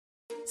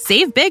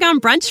Save big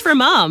on brunch for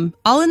mom,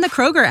 all in the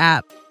Kroger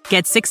app.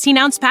 Get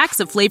 16-ounce packs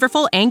of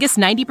flavorful Angus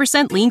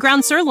 90% lean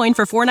ground sirloin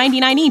for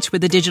 $4.99 each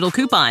with a digital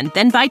coupon.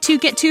 Then buy 2,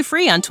 get 2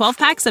 free on 12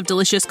 packs of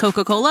delicious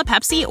Coca-Cola,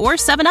 Pepsi, or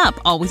 7-Up,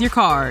 all with your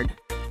card.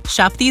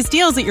 Shop these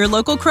deals at your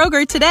local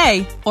Kroger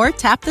today, or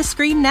tap the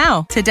screen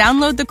now to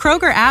download the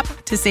Kroger app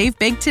to save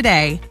big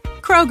today.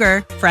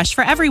 Kroger, fresh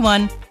for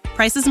everyone.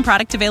 Prices and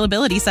product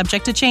availability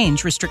subject to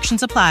change.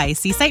 Restrictions apply.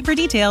 See site for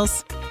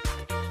details.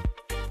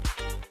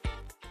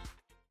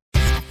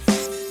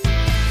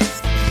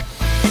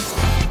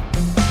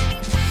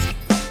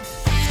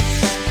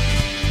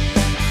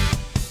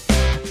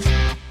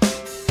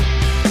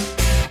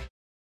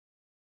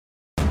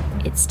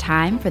 It's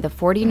time for the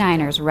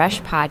 49ers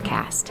Rush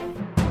Podcast.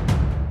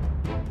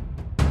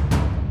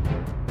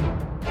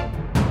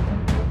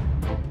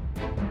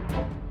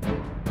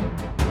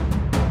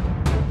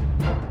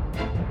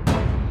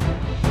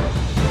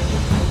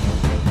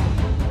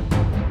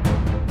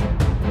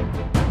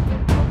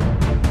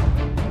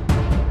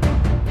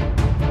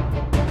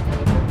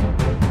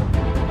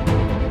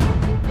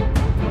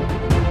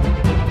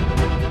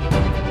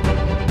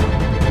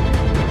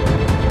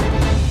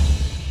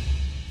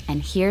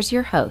 Here's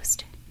your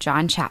host,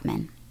 John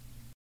Chapman.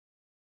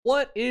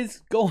 What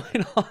is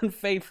going on,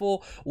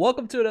 faithful?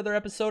 Welcome to another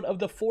episode of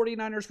the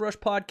 49ers Rush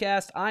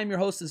Podcast. I'm your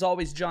host, as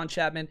always, John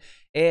Chapman.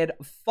 And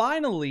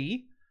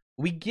finally,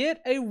 we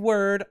get a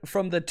word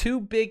from the two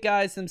big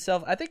guys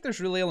themselves. I think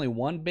there's really only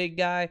one big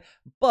guy,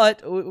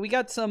 but we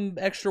got some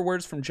extra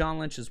words from John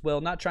Lynch as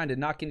well. Not trying to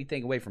knock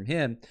anything away from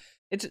him.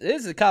 This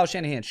is a Kyle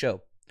Shanahan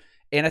show.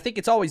 And I think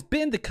it's always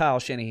been the Kyle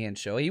Shanahan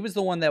show. He was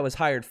the one that was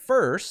hired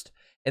first.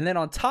 And then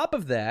on top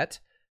of that,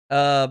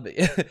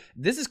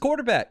 this is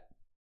quarterback.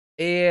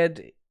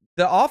 And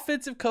the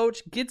offensive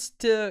coach gets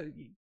to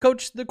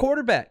coach the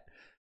quarterback.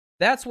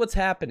 That's what's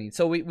happening.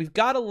 So we've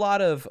got a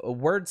lot of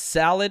word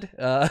salad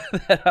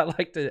that I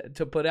like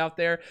to put out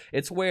there.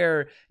 It's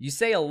where you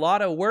say a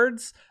lot of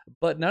words,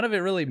 but none of it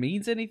really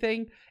means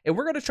anything. And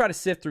we're going to try to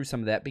sift through some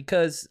of that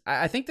because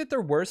I think that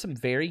there were some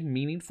very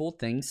meaningful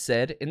things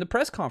said in the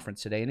press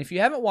conference today. And if you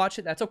haven't watched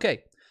it, that's okay.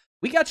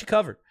 We got you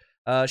covered.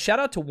 Shout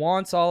out to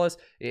Juan Solis.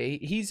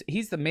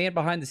 He's the man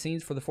behind the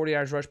scenes for the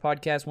 49ers Rush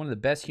Podcast, one of the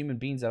best human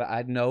beings that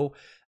I know.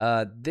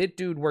 That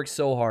dude works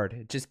so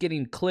hard, just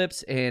getting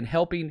clips and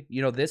helping,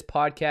 this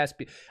podcast.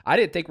 I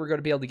didn't think we were going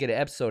to be able to get an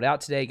episode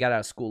out today. Got out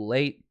of school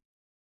late,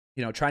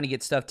 trying to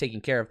get stuff taken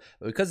care of.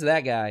 But because of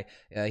that guy,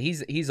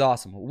 he's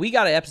awesome. We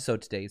got an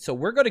episode today, so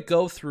we're going to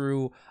go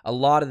through a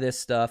lot of this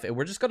stuff, and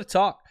we're just going to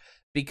talk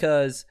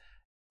because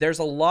there's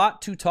a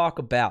lot to talk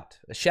about.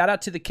 A shout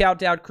out to the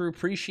Countdown crew.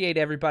 Appreciate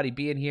everybody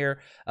being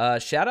here.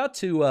 Shout out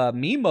to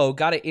Mimo.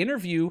 Got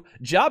an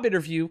job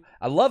interview.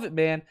 I love it,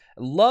 man.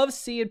 I love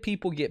seeing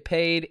people get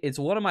paid. It's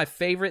one of my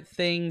favorite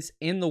things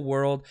in the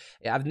world.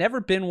 I've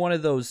never been one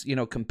of those,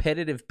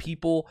 competitive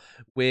people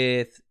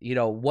with,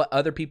 what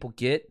other people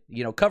get.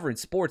 Covering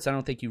sports, I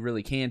don't think you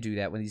really can do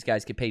that when these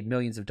guys get paid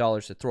millions of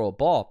dollars to throw a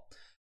ball.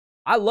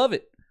 I love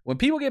it. When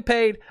people get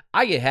paid,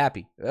 I get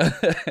happy.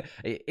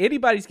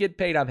 Anybody's getting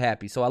paid, I'm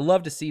happy. So I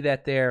love to see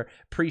that there.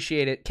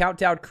 Appreciate it.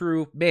 Countdown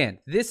crew, man,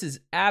 this is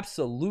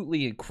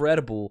absolutely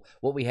incredible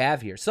what we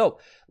have here. So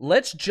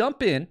let's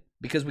jump in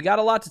because we got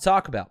a lot to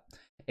talk about.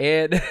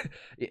 And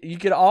you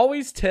can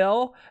always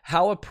tell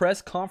how a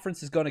press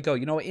conference is going to go.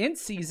 In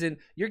season,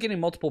 you're getting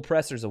multiple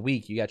pressers a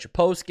week. You got your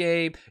post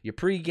game, your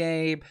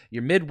pre-game,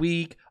 your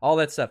midweek, all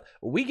that stuff.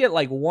 We get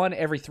like one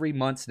every 3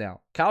 months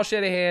now. Kyle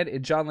Shanahan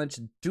and John Lynch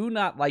do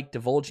not like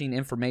divulging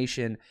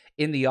information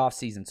in the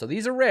offseason. So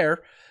these are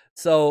rare.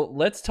 So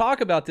let's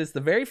talk about this.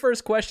 The very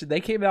first question, they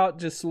came out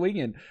just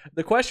swinging.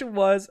 The question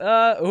was, who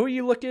are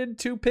you looking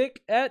to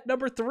pick at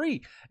number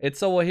 3? And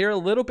so we'll hear a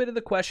little bit of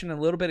the question and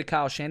a little bit of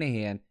Kyle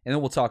Shanahan, and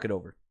then we'll talk it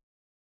over.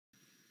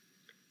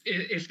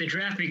 If the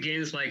draft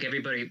begins like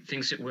everybody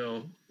thinks it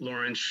will,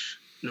 Lawrence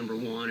number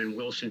 1 and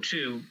Wilson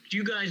 2, do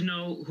you guys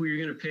know who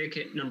you're going to pick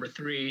at number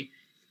 3,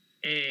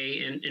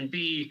 A, and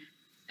B,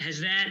 has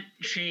that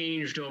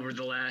changed over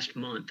the last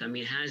month? I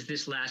mean, has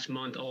this last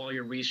month, all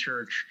your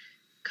research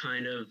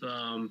kind of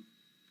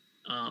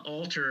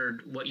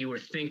altered what you were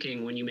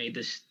thinking when you made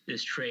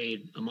this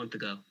trade a month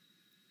ago?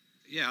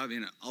 Yeah, I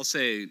mean, I'll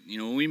say,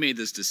 when we made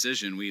this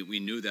decision, we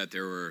knew that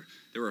there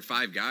were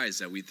 5 guys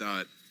that we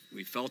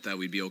felt that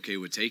we'd be okay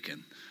with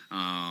taking.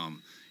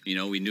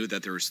 We knew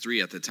that there was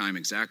 3 at the time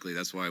exactly.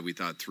 That's why we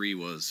thought 3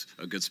 was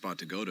a good spot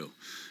to go to.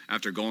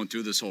 After going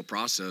through this whole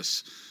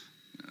process,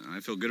 I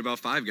feel good about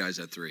 5 guys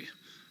at 3.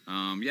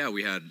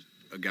 We had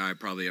a guy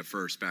probably at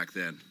first back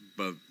then,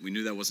 but we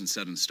knew that wasn't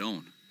set in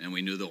stone. And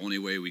we knew the only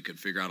way we could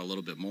figure out a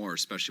little bit more,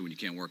 especially when you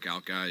can't work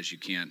out guys, you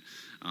can't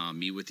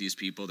meet with these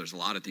people. There's a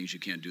lot of things you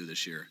can't do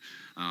this year.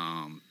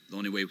 The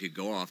only way we could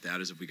go off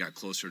that is if we got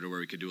closer to where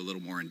we could do a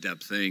little more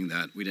in-depth thing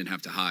that we didn't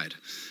have to hide.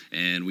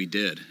 And we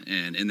did.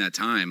 And in that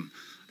time,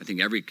 I think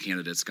every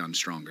candidate's gotten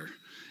stronger.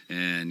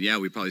 And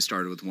we probably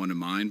started with one in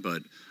mind,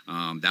 but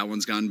that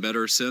one's gotten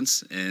better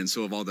since, and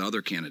so have all the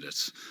other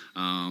candidates.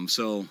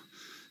 So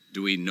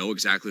do we know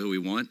exactly who we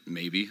want?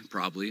 Maybe,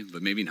 probably,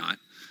 but maybe not.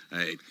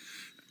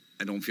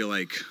 I don't feel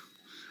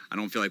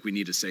like we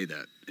need to say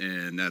that.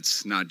 And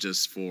that's not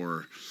just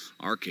for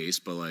our case,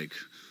 but like,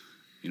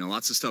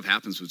 lots of stuff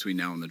happens between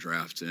now and the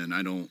draft.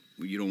 And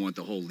you don't want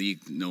the whole league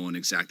knowing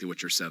exactly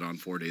what you're set on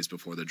 4 days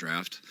before the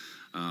draft.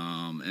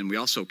 And we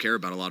also care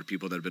about a lot of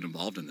people that have been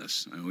involved in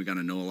this. I mean, we got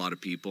to know a lot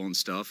of people and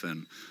stuff.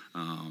 And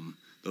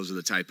those are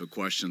the type of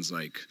questions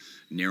like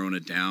narrowing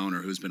it down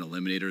or who's been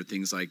eliminated or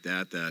things like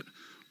that,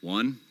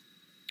 one,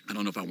 I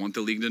don't know if I want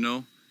the league to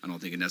know. I don't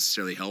think it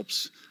necessarily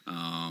helps.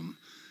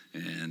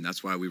 And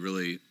that's why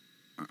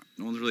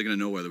no one's really going to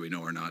know whether we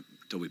know or not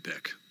until we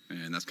pick.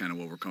 And that's kind of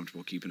what we're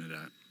comfortable keeping it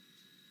at.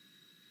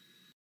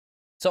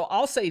 So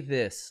I'll say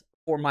this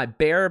for my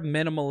bare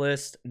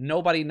minimalist,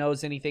 nobody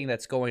knows anything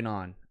that's going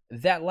on.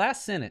 That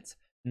last sentence,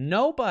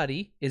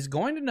 nobody is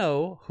going to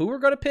know who we're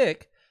going to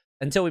pick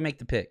until we make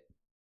the pick.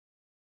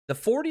 The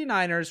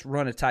 49ers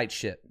run a tight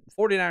ship.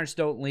 49ers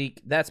don't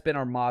leak. That's been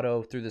our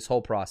motto through this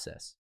whole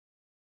process.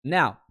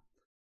 Now,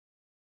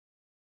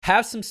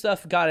 have some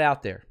stuff got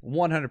out there,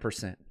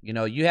 100%.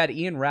 You had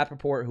Ian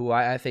Rappaport, who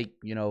I think,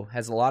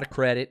 has a lot of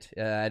credit.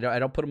 I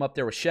don't put him up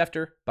there with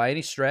Schefter by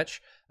any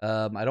stretch.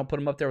 I don't put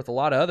him up there with a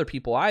lot of other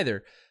people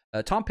either.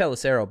 Tom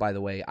Pelissero, by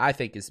the way, I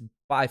think is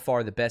by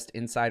far the best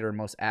insider and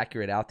most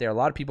accurate out there. A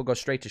lot of people go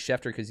straight to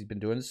Schefter because he's been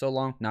doing it so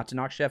long. Not to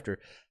knock Schefter.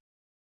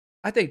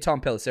 I think Tom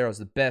Pelissero is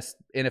the best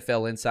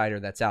NFL insider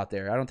that's out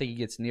there. I don't think he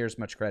gets near as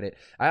much credit.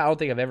 I don't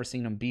think I've ever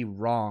seen him be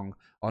wrong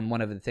on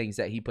one of the things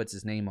that he puts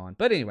his name on.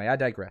 But anyway, I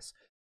digress.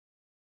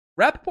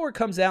 Rappaport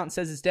comes out and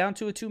says it's down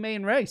to a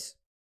two-man race.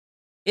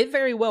 It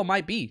very well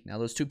might be. Now,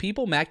 those two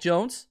people, Mac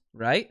Jones,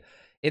 right,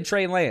 and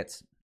Trey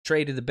Lance,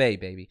 Trey to the Bay,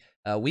 baby.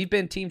 We've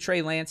been Team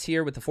Trey Lance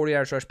here with the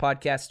 49ers Rush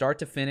podcast, start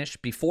to finish.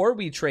 Before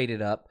we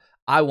traded up,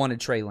 I wanted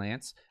Trey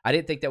Lance. I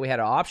didn't think that we had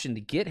an option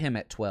to get him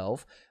at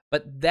 12,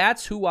 but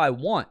that's who I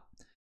want.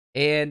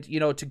 And,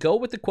 to go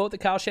with the quote that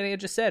Kyle Shanahan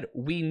just said,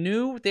 we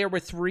knew there were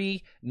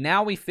 3.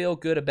 Now we feel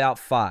good about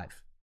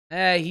 5.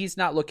 He's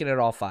not looking at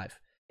all 5.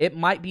 It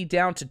might be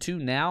down to 2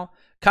 now.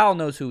 Kyle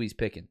knows who he's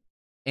picking.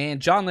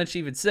 And John Lynch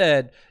even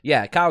said,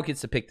 yeah, Kyle gets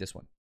to pick this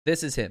one.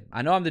 This is him.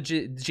 I know I'm the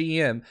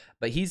GM,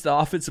 but he's the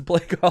offensive play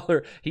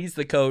caller. He's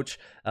the coach.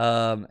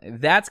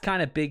 That's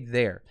kind of big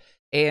there.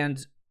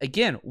 And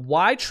again,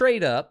 why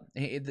trade up?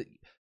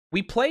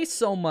 We play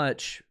so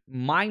much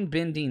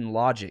mind-bending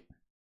logic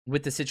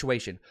with the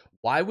situation.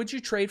 Why would you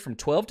trade from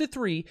 12 to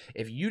 3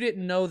 if you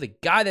didn't know the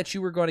guy that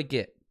you were going to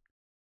get?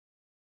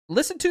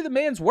 Listen to the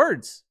man's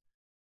words.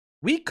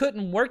 We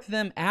couldn't work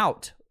them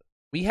out.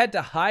 We had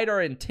to hide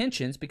our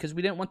intentions because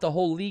we didn't want the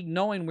whole league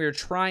knowing we were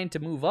trying to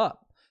move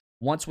up.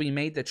 Once we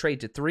made the trade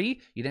to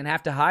 3, you didn't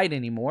have to hide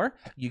anymore.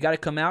 You got to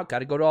come out, got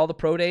to go to all the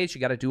pro days.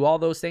 You got to do all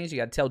those things. You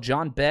got to tell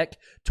John Beck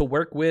to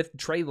work with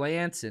Trey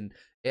Lance and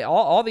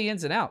all the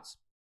ins and outs.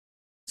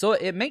 So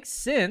it makes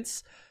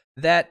sense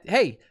that,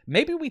 hey,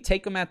 maybe we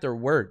take them at their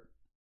word,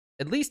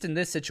 at least in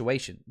this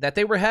situation, that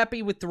they were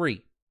happy with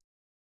 3.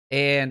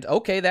 And,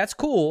 okay, that's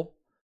cool.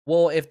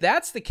 Well, if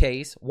that's the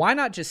case, why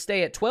not just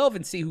stay at 12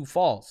 and see who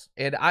falls?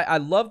 And I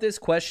love this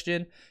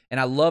question, and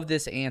I love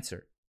this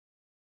answer.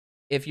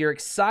 If you're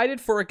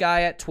excited for a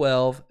guy at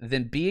 12,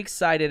 then be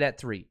excited at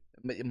 3.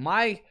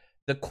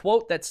 The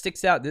quote that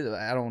sticks out,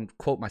 I don't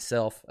quote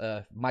myself,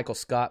 Michael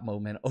Scott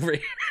moment over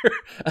here,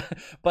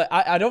 but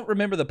I don't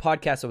remember the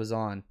podcast I was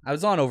on. I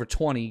was on over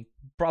 20,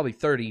 probably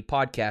 30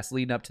 podcasts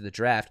leading up to the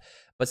draft.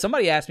 But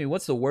somebody asked me,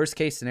 what's the worst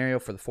case scenario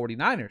for the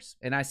 49ers?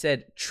 And I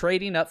said,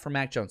 trading up for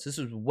Mac Jones. This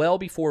was well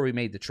before we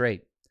made the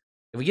trade.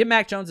 If we get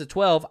Mac Jones at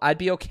 12, I'd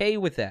be okay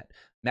with that.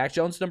 Mac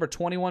Jones, number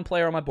 21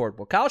 player on my board.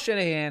 Well, Kyle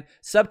Shanahan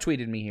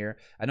subtweeted me here.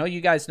 I know you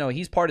guys know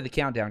he's part of the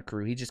Countdown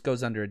crew. He just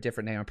goes under a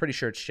different name. I'm pretty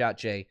sure it's Shot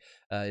J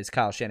is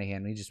Kyle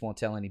Shanahan. He just won't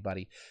tell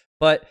anybody.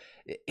 But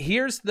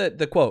here's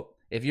the quote.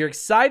 If you're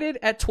excited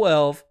at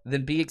 12,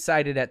 then be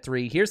excited at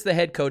 3. Here's the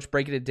head coach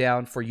breaking it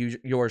down for you,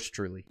 yours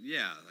truly.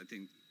 Yeah, I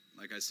think,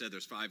 like I said,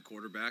 there's 5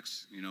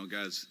 quarterbacks.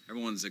 Guys,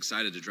 everyone's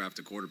excited to draft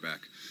a quarterback.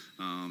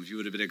 If you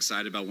would have been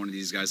excited about one of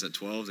these guys at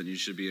 12, then you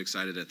should be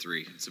excited at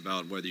 3. It's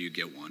about whether you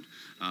get one.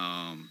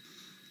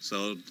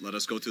 So let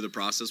us go through the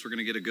process. We're going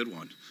to get a good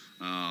one.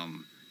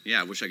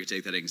 I wish I could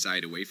take that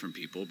anxiety away from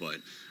people, but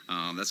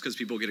that's because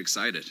people get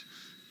excited.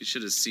 You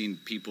should have seen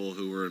people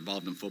who were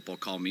involved in football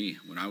call me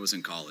when I was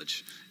in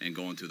college and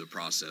going through the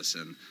process.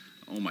 And,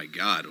 oh, my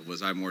God,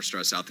 was I more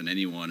stressed out than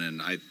anyone, and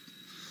I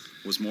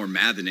was more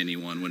mad than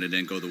anyone when it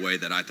didn't go the way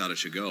that I thought it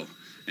should go.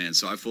 And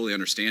so I fully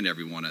understand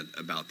everyone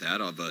about that.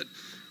 But,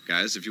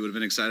 guys, if you would have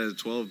been excited at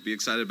 12, be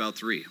excited about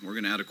 3. We're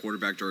going to add a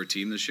quarterback to our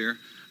team this year.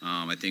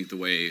 I think the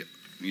way,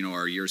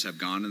 our years have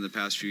gone in the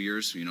past few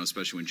years,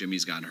 especially when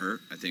Jimmy's gotten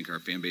hurt, I think our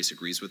fan base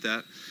agrees with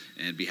that.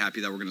 And be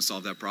happy that we're going to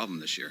solve that problem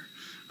this year.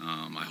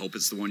 I hope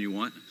it's the one you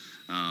want,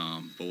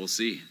 but we'll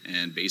see.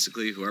 And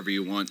basically, whoever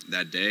you want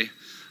that day,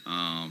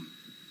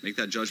 make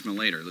that judgment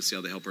later. Let's see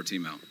how they help our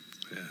team out.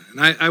 Yeah,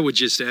 and I would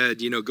just add,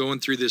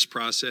 going through this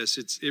process,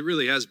 it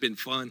really has been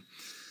fun.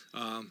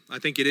 I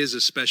think it is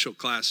a special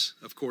class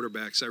of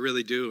quarterbacks. I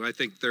really do. I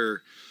think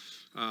they're,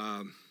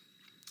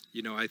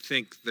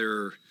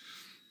 they're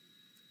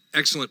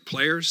excellent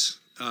players.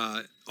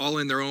 all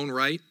in their own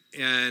right,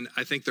 and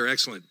I think they're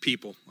excellent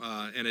people,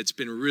 and it's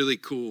been really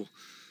cool,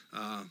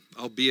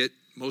 albeit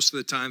most of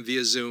the time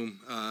via Zoom,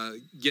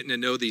 getting to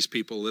know these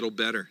people a little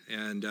better,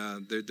 and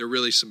they're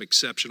really some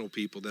exceptional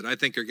people that I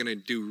think are going to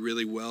do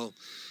really well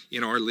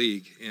in our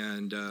league.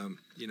 And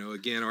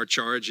again, our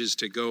charge is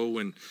to go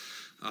and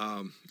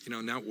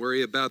not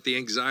worry about the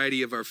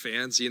anxiety of our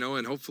fans,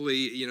 and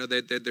hopefully,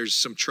 that there's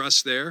some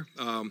trust there,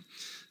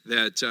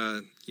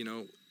 that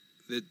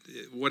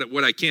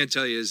what I can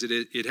tell you is that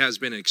it has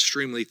been an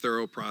extremely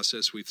thorough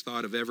process. We've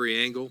thought of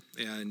every angle,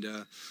 and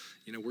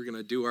we're going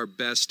to do our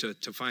best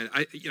to find.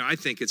 I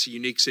think it's a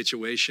unique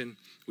situation.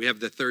 We have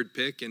the third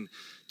pick, and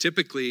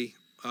typically,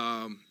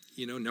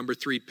 number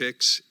 3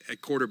 picks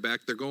at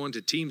quarterback, they're going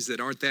to teams that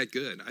aren't that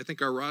good. I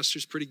think our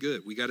roster's pretty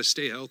good. We got to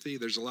stay healthy.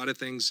 There's a lot of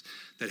things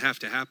that have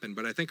to happen,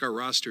 but I think our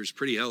roster's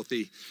pretty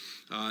healthy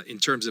in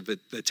terms of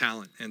the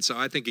talent. And so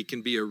I think it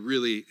can be a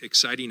really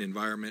exciting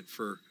environment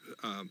for,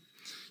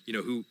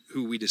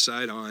 who we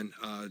decide on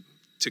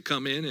to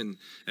come in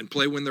and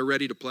play when they're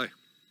ready to play.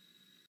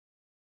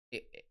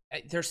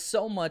 There's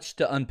so much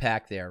to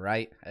unpack there,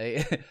 right?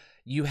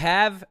 You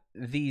have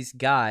these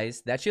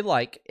guys that you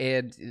like,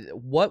 and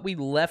what we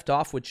left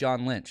off with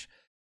John Lynch.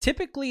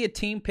 Typically, a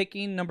team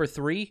picking number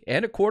 3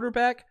 and a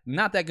quarterback,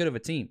 not that good of a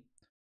team.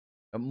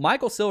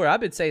 Michael Siller,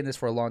 I've been saying this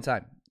for a long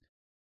time.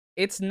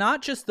 It's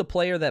not just the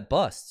player that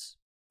busts.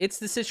 It's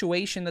the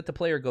situation that the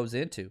player goes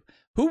into.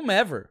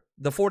 Whomever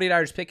the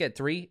 49ers pick at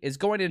 3 is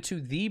going into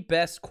the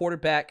best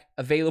quarterback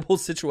available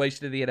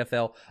situation in the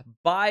NFL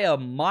by a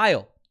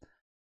mile.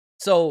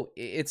 So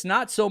it's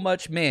not so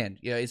much,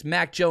 is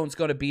Mac Jones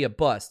going to be a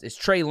bust? Is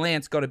Trey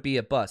Lance going to be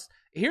a bust?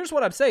 Here's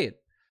what I'm saying.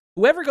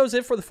 Whoever goes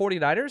in for the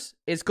 49ers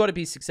is going to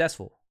be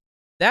successful.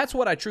 That's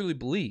what I truly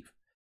believe.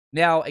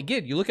 Now,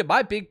 again, you look at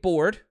my big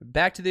board,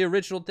 back to the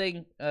original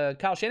thing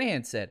Kyle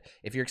Shanahan said.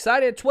 If you're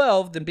excited at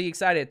 12, then be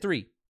excited at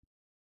 3.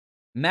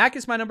 Mac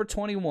is my number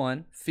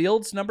 21,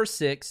 Fields number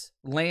 6,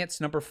 Lance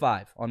number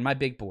 5 on my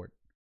big board.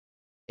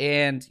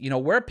 And,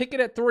 we're picking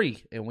at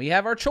 3, and we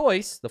have our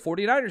choice, the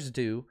 49ers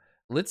do.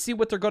 Let's see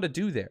what they're going to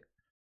do there.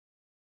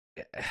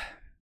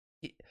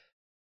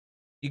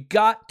 You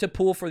got to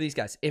pull for these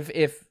guys.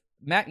 If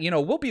Matt,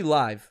 we'll be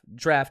live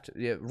draft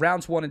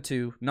rounds 1 and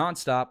 2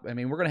 nonstop. I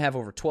mean, we're going to have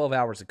over 12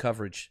 hours of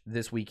coverage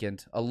this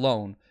weekend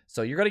alone.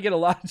 So you're going to get a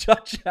lot of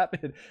John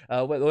Chapman,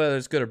 whether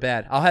it's good or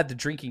bad. I'll have the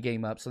drinking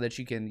game up so that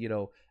you can,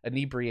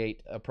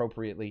 inebriate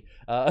appropriately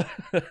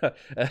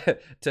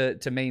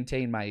to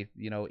maintain my,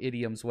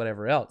 idioms,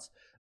 whatever else.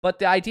 But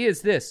the idea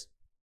is this.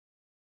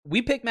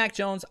 We pick Mac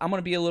Jones, I'm going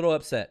to be a little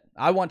upset.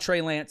 I want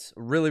Trey Lance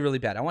really, really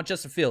bad. I want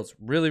Justin Fields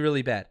really,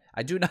 really bad.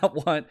 I do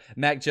not want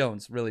Mac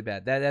Jones really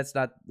bad. That's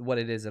not what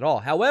it is at all.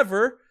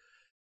 However,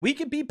 we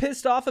could be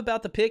pissed off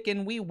about the pick,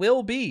 and we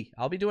will be.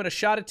 I'll be doing a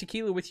shot of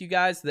tequila with you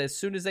guys as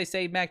soon as they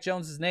say Mac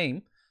Jones'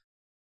 name.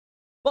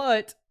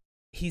 But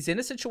he's in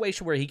a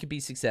situation where he could be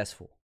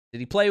successful. Did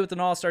he play with an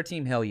all-star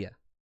team? Hell yeah.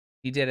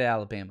 He did at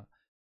Alabama.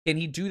 Can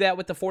he do that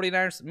with the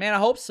 49ers? Man, I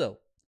hope so.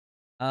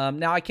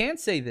 Now, I can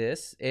say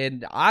this,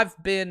 and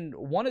I've been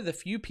one of the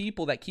few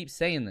people that keep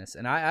saying this,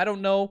 and I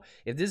don't know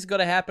if this is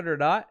going to happen or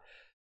not,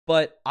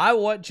 but I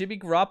want Jimmy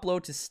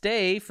Garoppolo to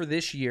stay for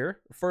this year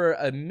for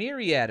a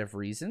myriad of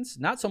reasons,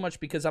 not so much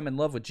because I'm in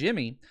love with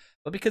Jimmy,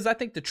 but because I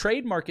think the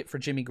trade market for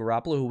Jimmy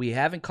Garoppolo, who we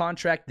have in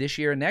contract this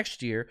year and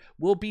next year,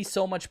 will be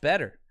so much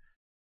better.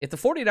 If the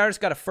 49ers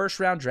got a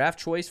first-round draft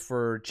choice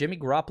for Jimmy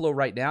Garoppolo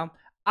right now,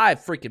 I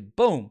freaking,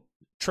 boom,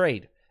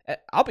 trade.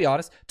 I'll be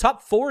honest,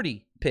 top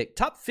 40 pick,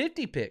 top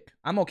 50 pick,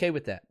 I'm okay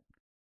with that.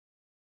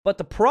 But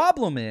the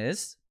problem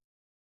is,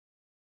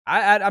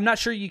 I'm not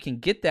sure you can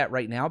get that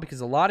right now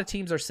because a lot of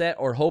teams are set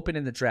or hoping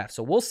in the draft.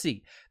 So we'll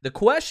see. The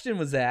question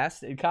was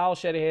asked, and Kyle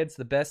Shanahan's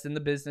the best in the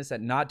business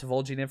at not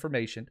divulging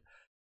information.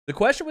 The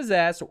question was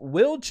asked,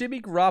 will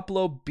Jimmy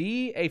Garoppolo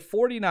be a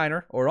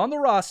 49er or on the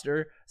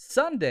roster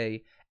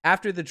Sunday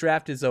after the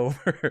draft is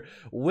over?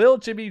 Will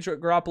Jimmy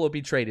Garoppolo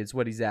be traded is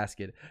what he's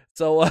asking.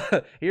 So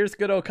here's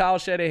good old Kyle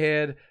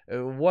Shanahan.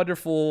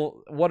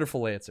 Wonderful,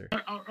 wonderful answer.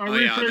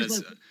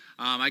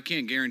 I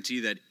can't guarantee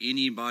that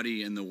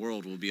anybody in the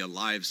world will be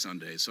alive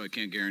Sunday, so I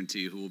can't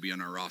guarantee who will be on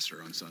our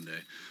roster on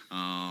Sunday.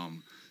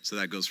 So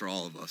that goes for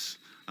all of us.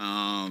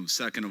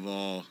 Second of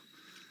all,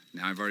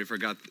 now I've already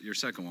forgot your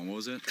second one. What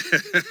was it?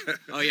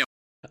 Oh, yeah.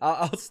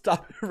 I'll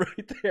stop it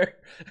right there.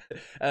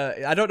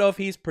 I don't know if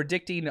he's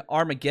predicting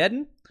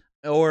Armageddon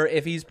or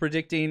if he's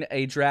predicting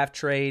a draft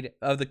trade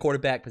of the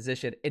quarterback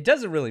position. It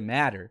doesn't really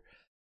matter.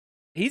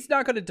 He's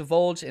not going to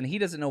divulge, and he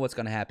doesn't know what's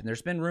going to happen.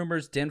 There's been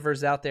rumors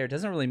Denver's out there. It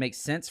doesn't really make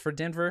sense for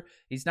Denver.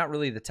 He's not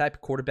really the type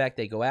of quarterback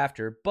they go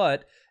after,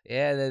 but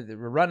they're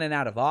running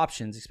out of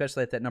options,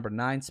 especially at that number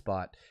 9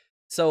 spot.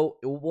 So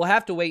we'll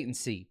have to wait and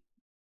see.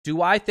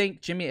 Do I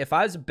think Jimmy, if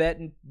I was a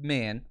betting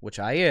man, which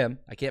I am,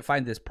 I can't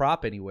find this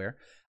prop anywhere,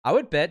 I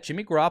would bet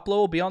Jimmy Garoppolo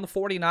will be on the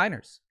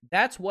 49ers.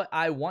 That's what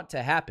I want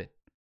to happen.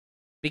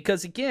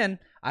 Because again,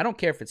 I don't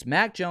care if it's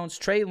Mac Jones,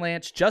 Trey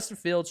Lance, Justin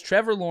Fields,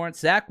 Trevor Lawrence,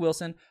 Zach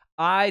Wilson.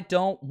 I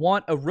don't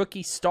want a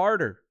rookie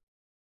starter.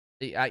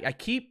 I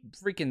keep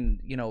freaking,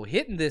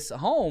 hitting this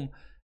home.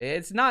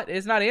 It's not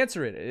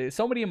answering.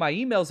 So many of my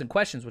emails and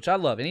questions, which I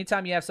love.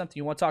 Anytime you have something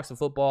you want to talk some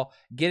football,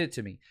 get it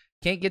to me.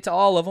 Can't get to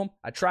all of them.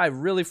 I try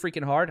really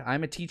freaking hard.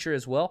 I'm a teacher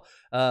as well,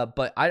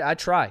 but I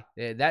try.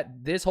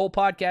 This whole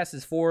podcast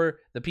is for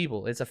the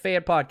people. It's a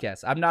fan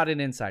podcast. I'm not an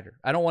insider.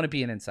 I don't want to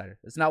be an insider.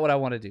 It's not what I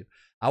want to do.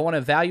 I want to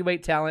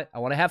evaluate talent. I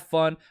want to have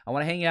fun. I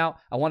want to hang out.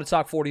 I want to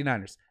talk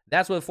 49ers.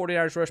 That's what the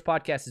 49ers Rush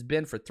podcast has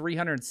been for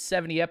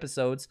 370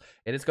 episodes,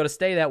 and it's going to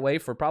stay that way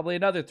for probably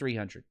another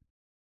 300.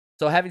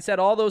 So having said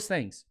all those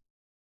things,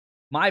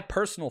 my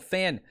personal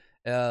fan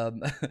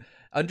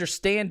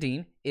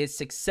understanding is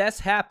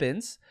success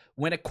happens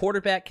when a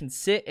quarterback can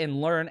sit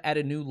and learn at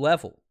a new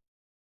level.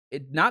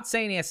 Not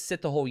saying he has to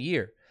sit the whole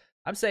year.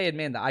 I'm saying,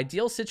 man, the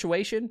ideal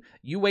situation,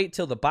 you wait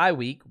till the bye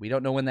week. We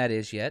don't know when that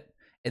is yet.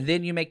 And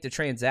then you make the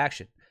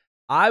transaction.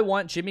 I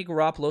want Jimmy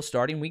Garoppolo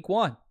starting week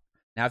 1.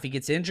 Now, if he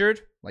gets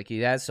injured, like he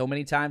has so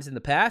many times in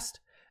the past,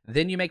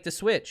 then you make the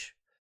switch.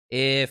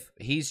 If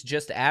he's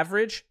just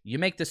average, you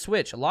make the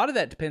switch. A lot of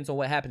that depends on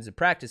what happens in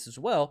practice as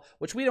well,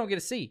 which we don't get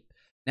to see.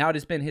 Now, it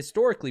has been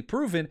historically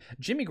proven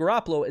Jimmy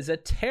Garoppolo is a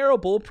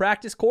terrible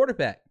practice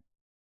quarterback.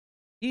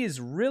 He is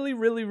really,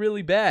 really,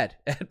 really bad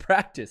at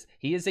practice.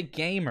 He is a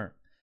gamer.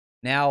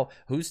 Now,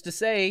 who's to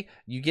say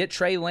you get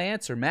Trey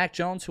Lance or Mac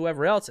Jones,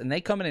 whoever else, and they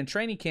come in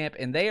training camp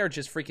and they are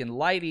just freaking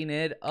lighting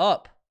it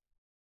up?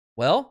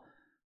 Well,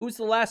 who's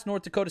the last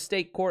North Dakota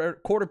State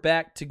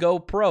quarterback to go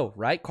pro,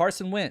 right?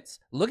 Carson Wentz.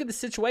 Look at the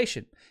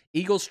situation.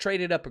 Eagles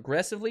traded up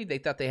aggressively. They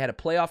thought they had a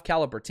playoff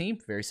caliber team,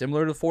 very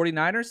similar to the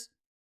 49ers.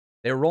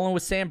 They were rolling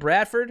with Sam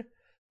Bradford.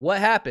 What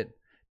happened?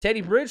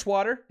 Teddy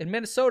Bridgewater in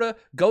Minnesota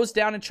goes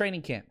down in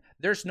training camp.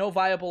 There's no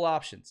viable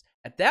options.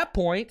 At that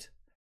point,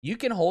 you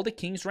can hold a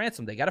king's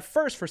ransom. They got a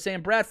first for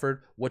Sam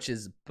Bradford, which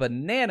is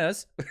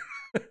bananas.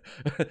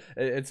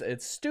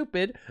 It's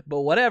stupid, but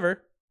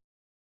whatever.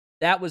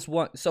 That was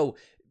one. So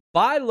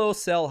buy low,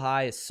 sell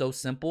high is so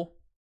simple.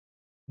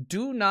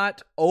 Do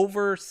not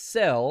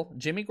oversell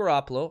Jimmy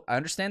Garoppolo. I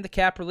understand the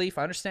cap relief.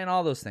 I understand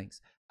all those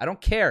things. I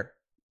don't care.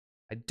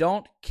 I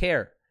don't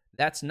care.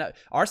 That's not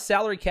our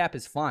salary cap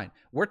is fine.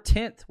 We're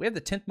 10th. We have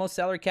the 10th most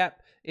salary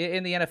cap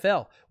in the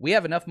NFL. We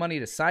have enough money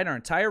to sign our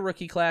entire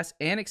rookie class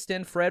and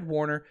extend Fred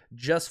Warner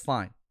just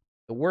fine.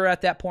 But we're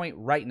at that point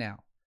right now.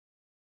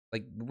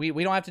 Like we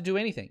don't have to do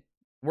anything.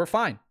 We're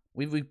fine.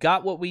 We've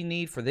got what we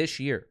need for this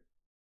year.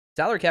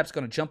 Salary cap's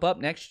going to jump up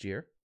next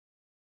year,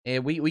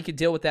 and we could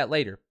deal with that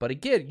later. But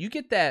again, you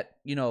get that,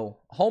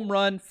 home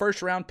run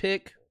first round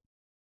pick.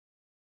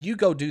 You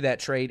go do that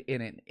trade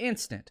in an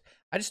instant.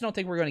 I just don't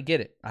think we're going to get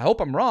it. I hope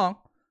I'm wrong.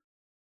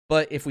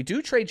 But if we do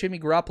trade Jimmy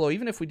Garoppolo,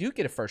 even if we do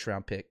get a first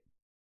round pick,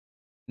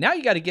 now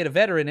you got to get a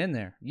veteran in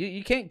there.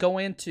 You can't go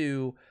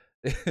into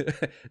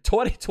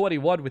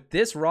 2021 with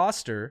this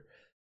roster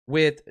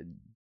with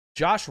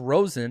Josh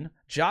Rosen,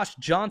 Josh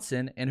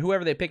Johnson, and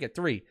whoever they pick at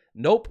 3.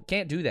 Nope,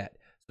 can't do that.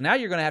 So now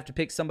you're going to have to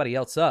pick somebody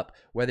else up,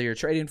 whether you're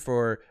trading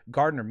for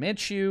Gardner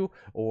Minshew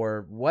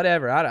or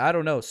whatever. I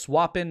don't know,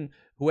 swapping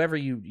whoever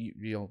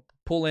you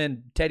pull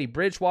in Teddy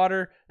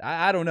Bridgewater.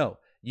 I don't know.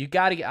 You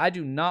got to. I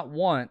don't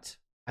want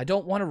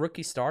a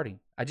rookie starting.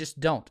 I just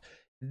don't.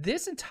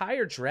 This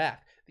entire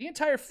draft, the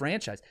entire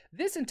franchise,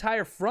 this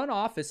entire front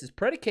office is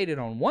predicated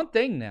on one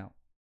thing now.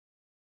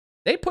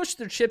 They push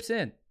their chips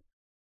in.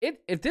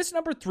 If this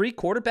number 3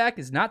 quarterback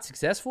is not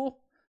successful,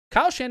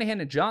 Kyle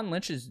Shanahan and John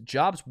Lynch's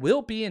jobs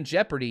will be in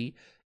jeopardy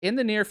in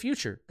the near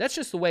future. That's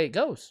just the way it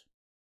goes.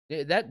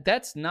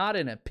 That's not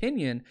an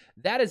opinion.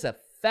 That is a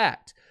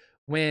fact.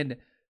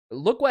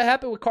 Look what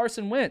happened with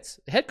Carson Wentz.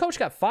 The head coach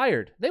got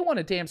fired. They won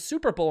a damn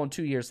Super Bowl, and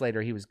 2 years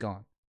later, he was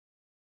gone.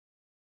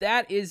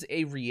 That is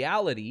a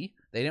reality.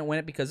 They didn't win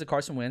it because of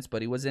Carson Wentz,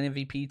 but he was an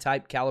MVP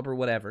type caliber,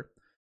 whatever.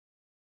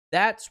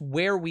 That's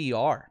where we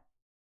are.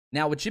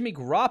 Now, with Jimmy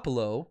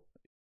Garoppolo,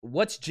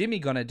 what's Jimmy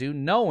going to do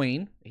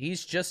knowing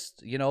he's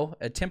just,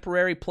 a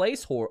temporary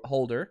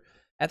placeholder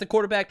at the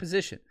quarterback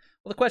position?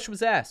 Well, the question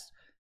was asked,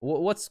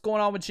 what's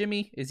going on with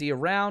Jimmy? Is he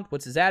around?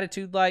 What's his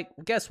attitude like?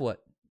 Well, guess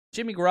what?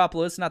 Jimmy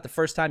Garoppolo, it's not the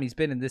first time he's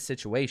been in this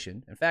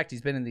situation. In fact,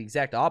 he's been in the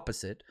exact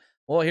opposite.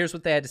 Well, here's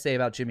what they had to say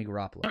about Jimmy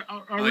Garoppolo.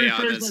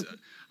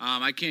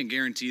 I can't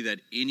guarantee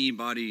that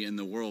anybody in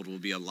the world will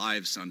be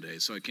alive Sunday,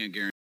 so I can't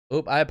guarantee.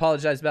 Oop, I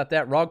apologize about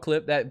that. Wrong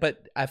clip.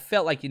 But I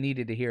felt like you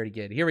needed to hear it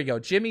again. Here we go.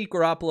 Jimmy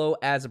Garoppolo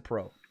as a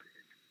pro.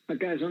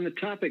 Guys, on the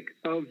topic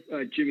of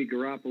Jimmy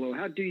Garoppolo,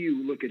 how do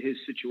you look at his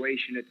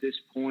situation at this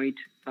point?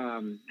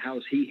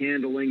 How's he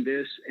handling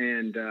this?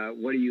 And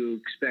what do you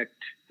expect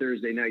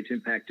Thursday night's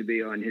impact to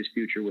be on his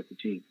future with the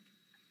team?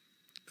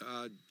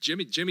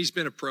 Jimmy's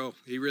been a pro.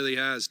 He really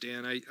has,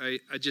 Dan.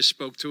 I just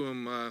spoke to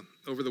him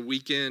over the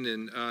weekend,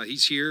 and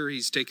he's here.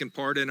 He's taken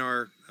part in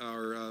our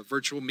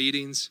virtual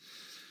meetings.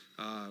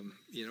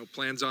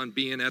 Plans on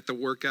being at the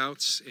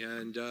workouts,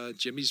 and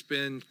Jimmy's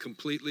been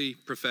completely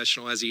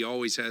professional, as he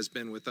always has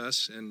been with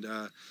us. And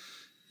I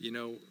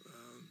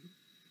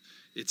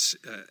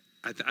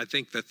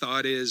think the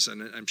thought is,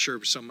 and I'm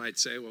sure some might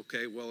say,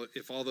 okay, well,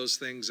 if all those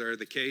things are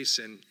the case,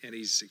 and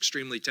he's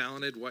extremely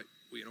talented,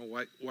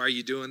 why are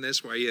you doing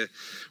this? Why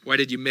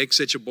did you make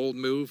such a bold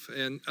move?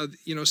 And,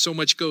 so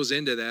much goes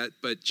into that.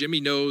 But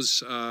Jimmy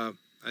knows, I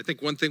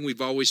think one thing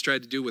we've always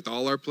tried to do with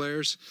all our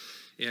players,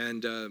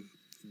 and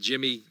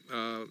Jimmy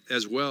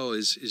as well,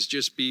 is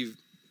just be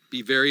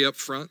very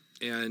upfront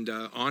and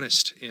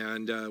honest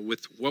and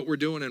with what we're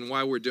doing and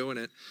why we're doing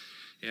it.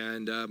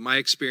 And my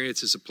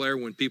experience as a player,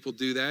 when people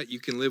do that, you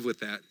can live with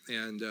that.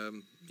 And,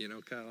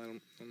 Kyle, I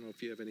don't know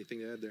if you have anything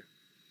to add there.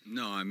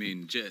 No, I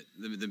mean,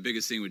 the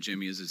biggest thing with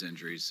Jimmy is his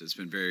injuries. It's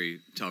been very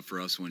tough for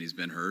us when he's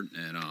been hurt,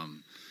 and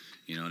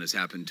and it's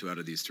happened 2 out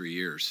of these 3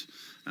 years,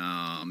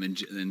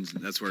 and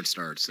that's where it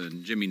starts.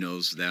 And Jimmy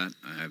knows that.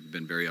 I've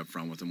been very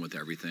upfront with him with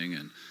everything,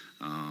 and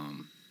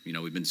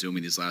we've been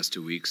Zooming these last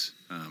 2 weeks.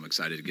 I'm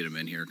excited to get him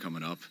in here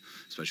coming up,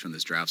 especially when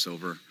this draft's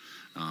over.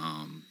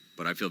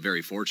 But I feel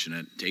very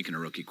fortunate taking a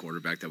rookie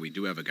quarterback that we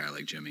do have a guy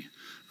like Jimmy,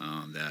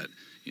 that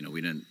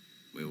we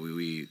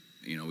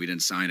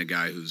didn't sign a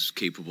guy who's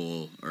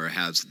capable or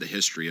has the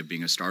history of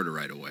being a starter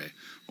right away.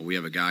 Well, we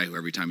have a guy who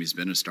every time he's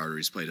been a starter,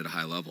 he's played at a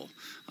high level.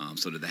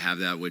 So to have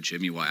that with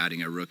Jimmy while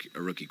adding a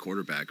rookie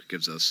quarterback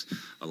gives us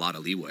a lot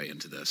of leeway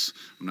into this.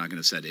 I'm not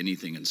going to set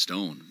anything in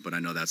stone, but I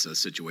know that's a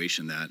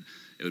situation that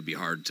it would be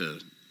hard to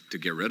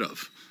get rid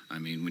of. I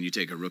mean, when you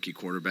take a rookie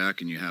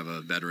quarterback and you have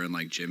a veteran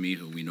like Jimmy,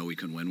 who we know we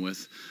can win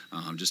with,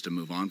 just to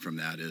move on from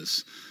that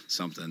is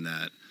something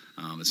that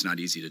it's not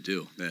easy to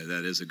do.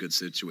 That is a good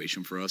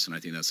situation for us, and I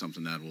think that's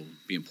something that will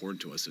be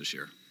important to us this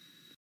year.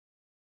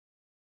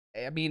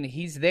 I mean,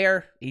 he's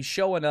there. He's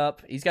showing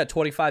up. He's got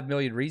 25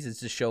 million reasons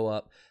to show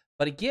up.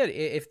 But again,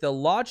 if the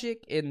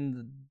logic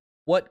in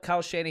what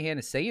Kyle Shanahan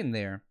is saying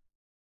there,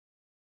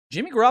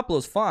 Jimmy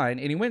Garoppolo's fine,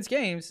 and he wins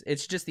games.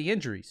 It's just the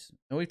injuries.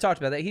 And we've talked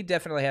about that. He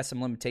definitely has some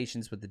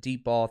limitations with the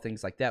deep ball,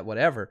 things like that,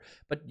 whatever.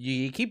 But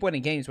you keep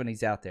winning games when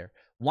he's out there.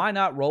 Why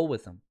not roll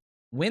with him?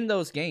 Win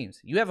those games.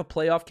 You have a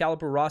playoff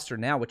caliber roster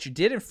now. What you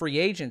did in free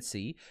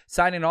agency,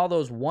 signing all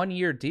those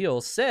one-year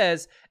deals,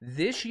 says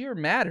this year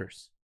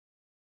matters.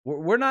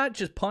 We're not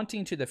just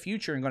punting to the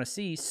future and going to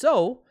see.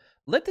 So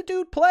let the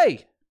dude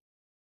play.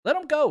 Let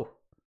him go.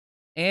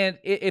 And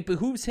it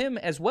behooves him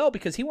as well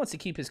because he wants to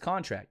keep his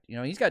contract.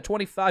 He's got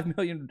 $25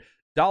 million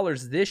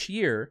this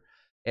year.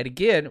 And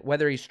again,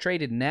 whether he's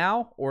traded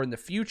now or in the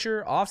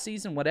future,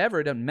 offseason, whatever,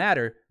 it doesn't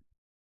matter.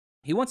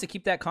 He wants to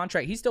keep that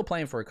contract. He's still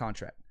playing for a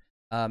contract.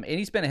 And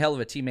he's been a hell of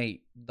a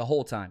teammate the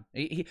whole time.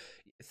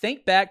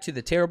 Think back to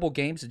the terrible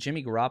games of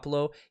Jimmy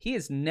Garoppolo. He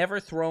has never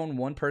thrown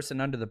one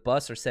person under the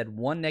bus or said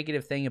one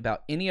negative thing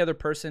about any other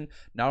person,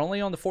 not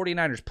only on the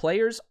 49ers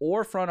players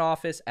or front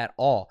office at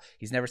all.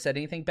 He's never said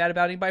anything bad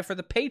about anybody for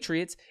the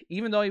Patriots,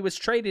 even though he was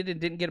traded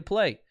and didn't get a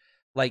play.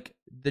 Like,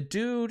 the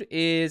dude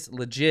is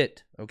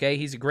legit, okay?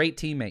 He's a great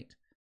teammate.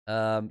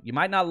 You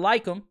might not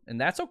like him, and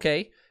that's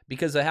okay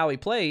because of how he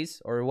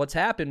plays or what's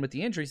happened with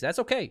the injuries. That's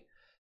okay.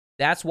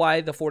 That's why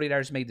the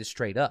 49ers made this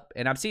trade up.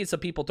 And I'm seeing some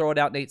people throwing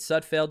out Nate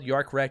Sudfeld. You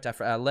are correct.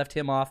 I left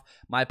him off.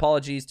 My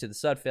apologies to the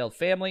Sudfeld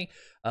family.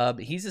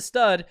 He's a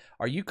stud.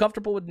 Are you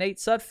comfortable with Nate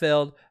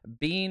Sudfeld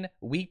being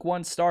week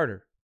 1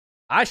 starter?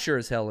 I sure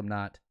as hell am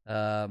not.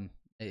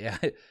 Yeah,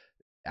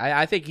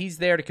 I think he's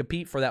there to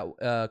compete for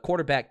that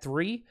quarterback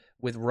 3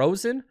 with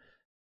Rosen.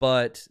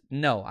 But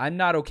no, I'm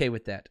not okay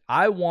with that.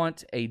 I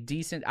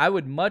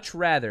would much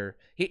rather.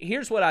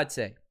 Here's what I'd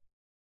say.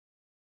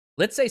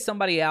 Let's say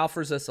somebody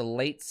offers us a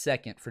late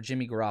second for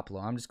Jimmy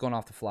Garoppolo. I'm just going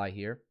off the fly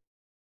here.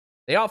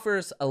 They offer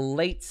us a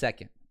late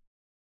second.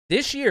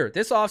 This year,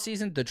 this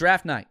offseason, the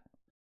draft night.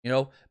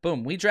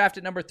 Boom, we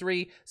drafted number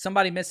 3.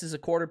 Somebody misses a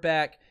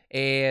quarterback,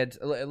 and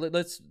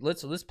let's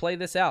play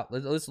this out.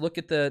 Let's look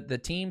at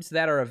the teams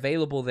that are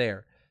available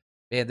there.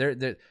 And they're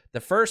the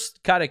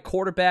first kind of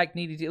quarterback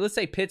needed. Let's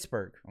say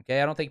Pittsburgh.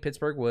 Okay, I don't think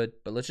Pittsburgh would,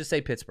 but let's just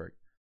say Pittsburgh.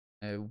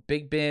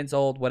 Big Ben's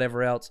old,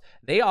 whatever else.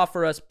 They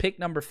offer us pick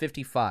number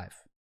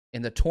 55.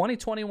 In the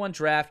 2021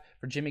 draft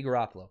for Jimmy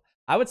Garoppolo.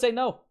 I would say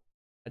no.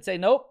 I'd say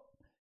nope.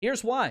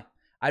 Here's why.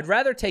 I'd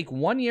rather take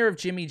 1 year of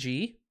Jimmy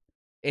G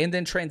and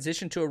then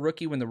transition to a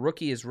rookie when the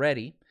rookie is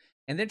ready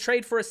and then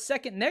trade for a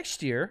second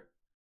next year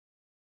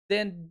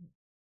than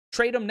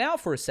trade him now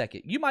for a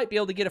second. You might be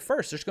able to get a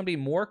first. There's going to be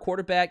more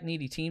quarterback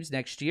needy teams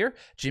next year.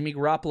 Jimmy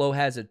Garoppolo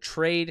has a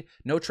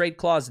no trade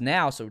clause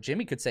now, so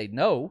Jimmy could say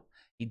no.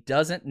 He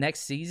doesn't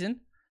next season.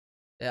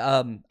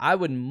 I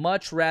would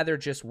much rather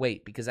just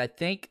wait because I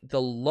think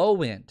the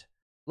low end,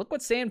 look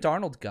what Sam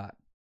Darnold got.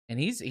 And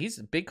he's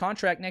a big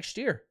contract next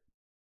year.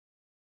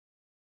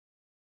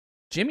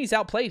 Jimmy's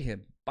outplayed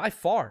him by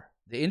far.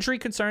 The injury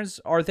concerns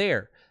are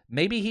there.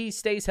 Maybe he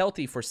stays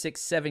healthy for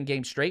 6-7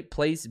 games straight,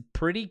 plays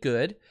pretty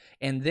good,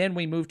 and then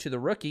we move to the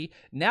rookie.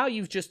 Now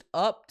you've just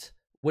upped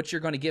what you're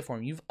going to get for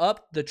him. You've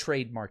upped the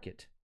trade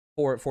market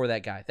for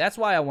that guy. That's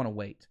why I want to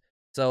wait.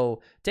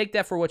 So take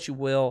that for what you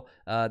will.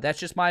 That's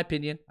just my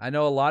opinion. I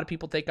know a lot of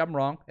people think I'm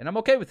wrong, and I'm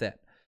okay with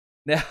that.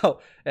 Now,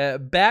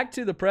 back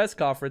to the press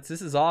conference.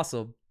 This is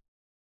awesome.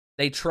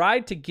 They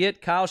tried to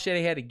get Kyle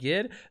Shanahan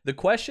again. The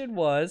question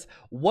was,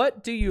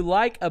 what do you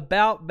like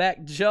about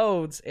Mac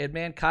Jones? And,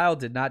 man, Kyle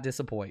did not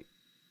disappoint.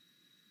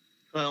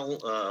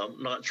 Well,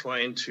 I'm not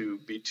trying to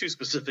be too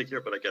specific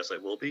here, but I guess I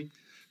will be.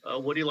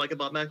 What do you like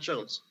about Mac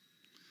Jones?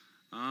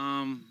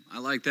 I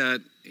like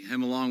that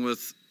him, along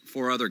with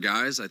 4 other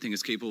guys, I think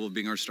is capable of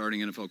being our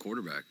starting NFL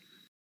quarterback.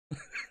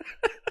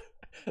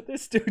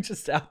 This dude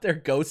just out there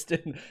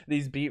ghosting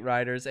these beat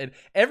writers, and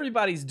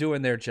everybody's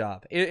doing their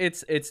job.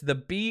 It's the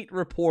beat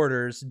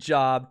reporter's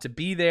job to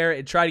be there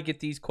and try to get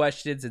these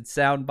questions and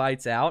sound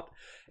bites out.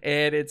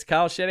 And it's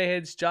Kyle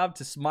Shanahan's job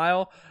to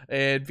smile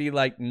and be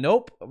like,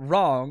 nope,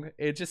 wrong,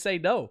 and just say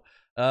no.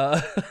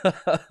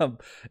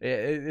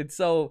 And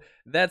so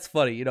that's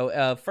funny.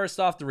 First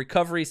off, the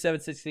Recovery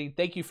 716,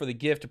 thank you for the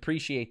gift.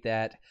 Appreciate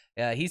that.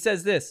 He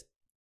says this: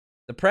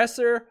 the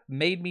presser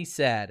made me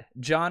sad.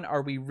 John,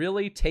 are we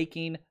really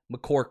taking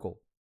McCorkle?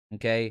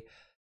 Okay.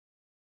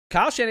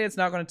 Kyle Shanahan's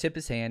not going to tip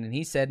his hand, and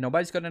he said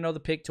nobody's going to know the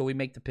pick till we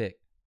make the pick.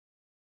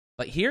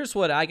 But here's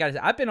what I got to say.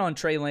 I've been on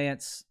Trey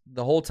Lance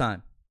the whole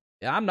time.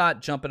 I'm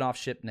not jumping off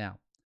ship now.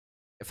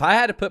 If I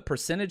had to put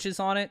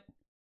percentages on it,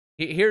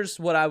 here's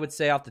what I would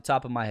say off the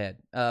top of my head.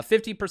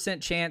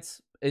 50%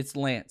 chance it's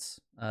Lance,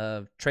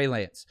 Trey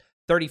Lance.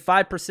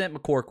 35%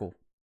 McCorkle.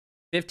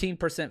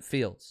 15%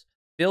 Fields.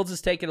 Fields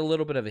is taking a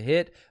little bit of a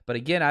hit, but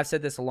again, I've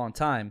said this a long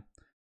time.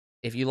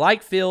 If you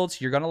like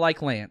Fields, you're going to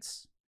like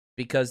Lance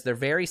because they're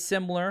very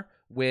similar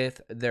with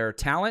their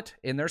talent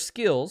and their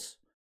skills.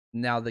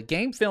 Now, the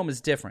game film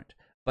is different,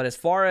 but as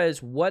far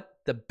as what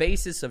the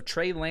basis of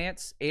Trey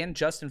Lance and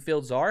Justin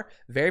Fields are,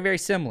 very, very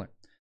similar.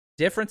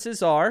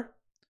 Differences are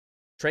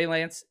Trey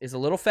Lance is a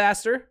little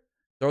faster,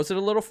 throws it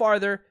a little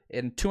farther,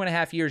 and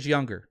 2.5 years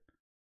younger.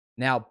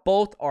 Now,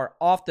 both are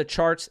off the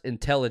charts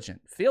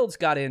intelligent. Fields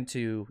got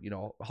into,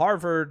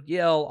 Harvard,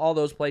 Yale, all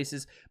those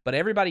places, but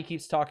everybody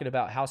keeps talking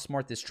about how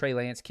smart this Trey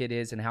Lance kid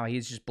is and how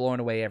he's just blowing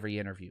away every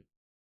interview.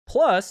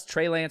 Plus,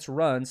 Trey Lance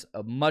runs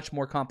a much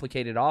more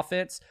complicated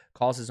offense,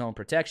 calls his own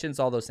protections,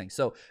 all those things.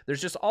 So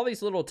there's just all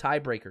these little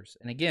tiebreakers.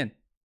 And again,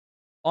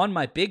 on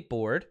my big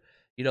board,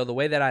 the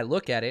way that I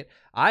look at it,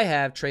 I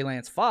have Trey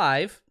Lance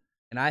 5,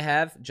 and I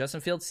have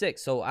Justin Fields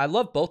 6. So I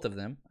love both of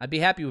them. I'd be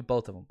happy with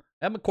both of them.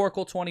 I have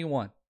McCorkle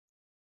 21.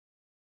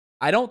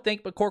 I don't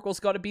think McCorkle's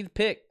got to be the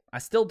pick. I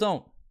still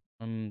don't.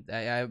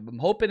 I'm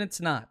hoping it's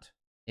not.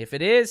 If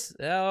it is,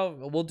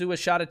 we'll do a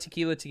shot of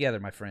tequila together,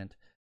 my friend.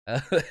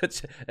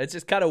 It's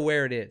just kind of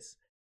where it is.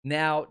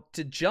 Now,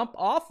 to jump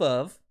off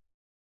of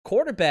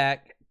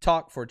quarterback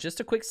talk for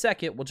just a quick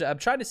second, I'm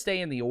trying to stay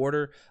in the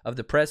order of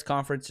the press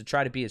conference to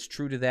try to be as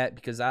true to that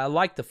because I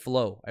like the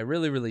flow. I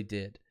really, really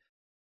did.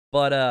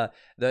 But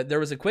there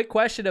was a quick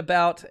question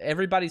about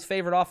everybody's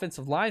favorite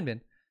offensive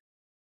lineman.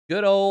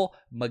 Good old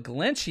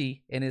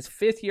McGlinchey and his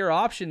 5th-year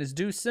option is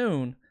due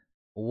soon.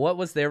 What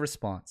was their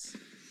response?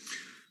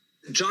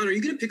 John, are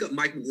you going to pick up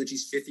Mike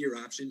McGlinchey's 5th-year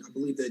option? I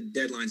believe the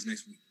deadline's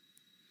next week.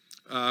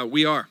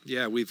 We are.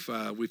 Yeah,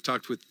 we've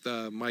talked with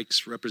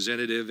Mike's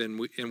representative, and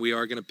we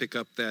are going to pick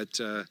up that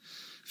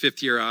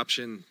 5th-year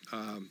option.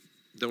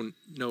 Don't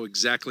know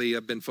exactly.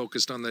 I've been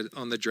focused on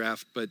the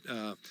draft, but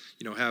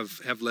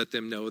have let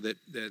them know that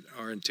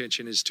our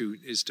intention is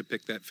to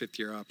pick that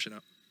 5th-year option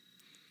up.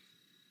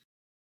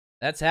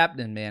 That's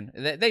happening, man.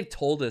 They've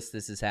told us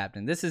this is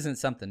happening. This isn't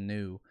something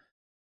new.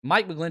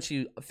 Mike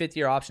McGlinchey,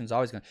 5th-year option is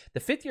always going to. The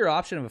 5th-year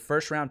option of a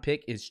first-round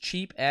pick is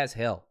cheap as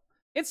hell.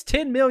 It's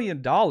 $10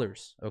 million,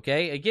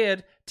 okay?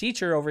 Again,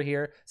 teacher over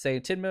here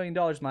saying $10 million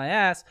my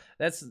ass.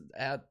 That's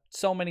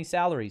so many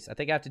salaries. I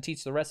think I have to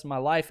teach the rest of my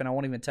life, and I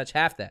won't even touch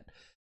half that.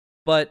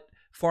 But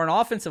for an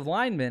offensive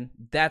lineman,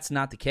 that's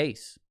not the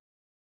case.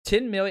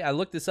 $10 million. I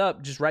looked this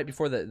up just right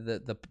before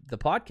the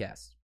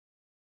podcast.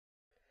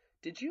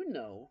 Did you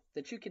know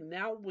that you can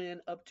now win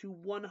up to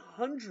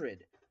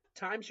 100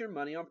 times your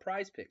money on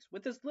Prize Picks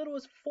with as little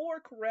as 4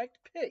 correct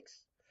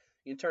picks?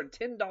 You can turn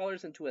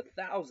 $10 into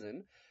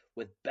 $1,000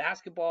 with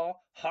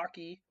basketball,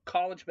 hockey,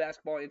 college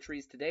basketball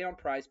entries today on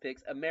Prize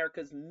Picks,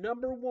 America's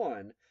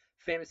 #1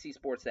 fantasy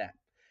sports app.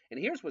 And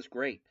here's what's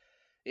great.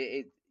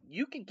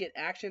 You can get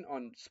action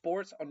on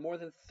sports on more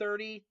than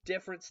 30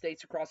 different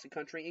states across the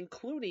country,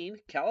 including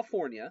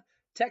California,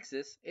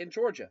 Texas, and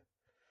Georgia.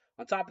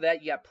 On top of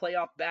that, you got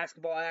playoff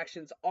basketball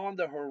actions on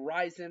the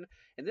horizon,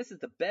 and this is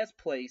the best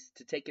place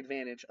to take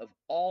advantage of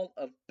all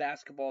of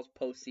basketball's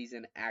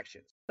postseason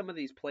actions. Some of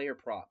these player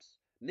props.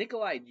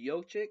 Nikolai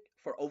Jokic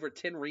for over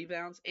 10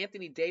 rebounds.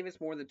 Anthony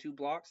Davis more than 2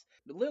 blocks.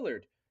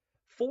 Lillard,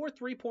 4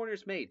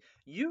 3-pointers made.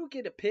 You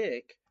get to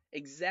pick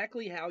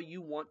exactly how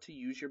you want to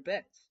use your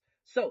bets.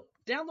 So,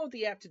 download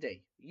the app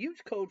today.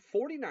 Use code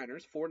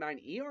 49ers,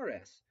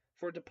 49ERS,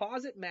 for a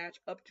deposit match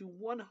up to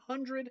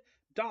 $100.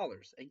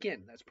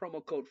 Again, that's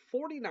promo code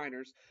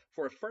 49ers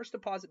for a first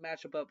deposit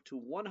match up to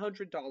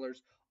 $100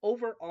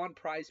 over on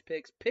Prize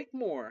Picks. Pick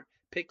more,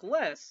 pick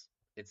less.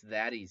 It's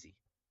that easy.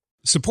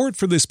 Support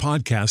for this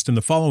podcast and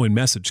the following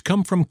message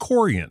come from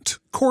Corient.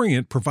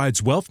 Corient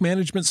provides wealth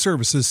management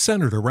services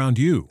centered around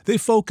you. They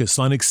focus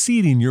on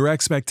exceeding your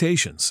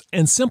expectations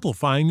and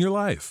simplifying your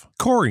life.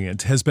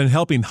 Corient has been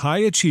helping high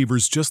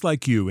achievers just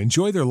like you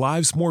enjoy their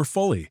lives more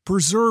fully,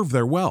 preserve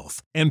their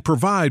wealth, and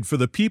provide for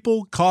the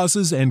people,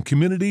 causes, and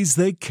communities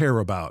they care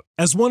about.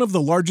 As one of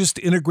the largest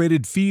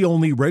integrated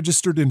fee-only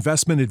registered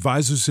investment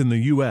advisors in the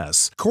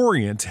U.S.,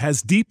 Corient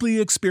has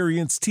deeply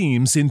experienced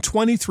teams in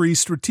 23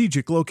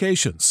 strategic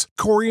locations.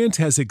 Corient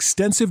has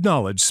extensive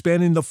knowledge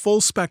spanning the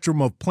full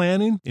spectrum of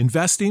planning,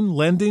 investing,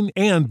 lending,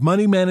 and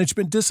money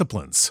management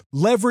disciplines.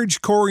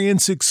 Leverage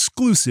Corient's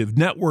exclusive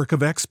network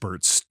of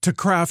experts to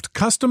craft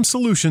custom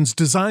solutions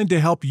designed to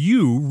help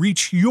you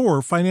reach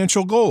your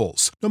financial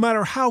goals, no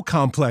matter how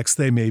complex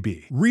they may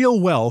be. Real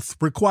wealth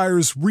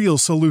requires real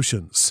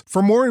solutions.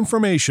 For more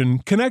information,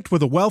 connect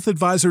with a wealth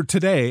advisor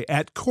today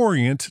at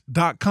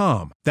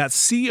Corient.com.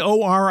 That's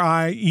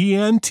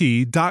Corient.com.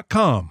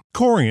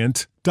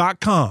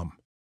 Corient.com.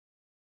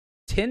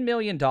 $10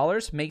 million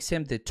makes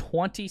him the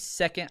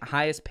 22nd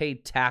highest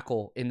paid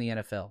tackle in the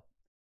NFL.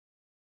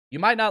 You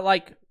might not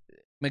like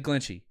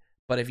McGlinchey,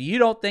 but if you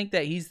don't think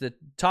that he's the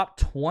top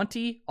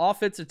 20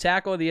 offensive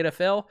tackle in the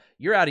NFL,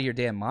 you're out of your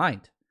damn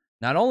mind.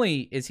 Not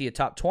only is he a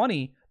top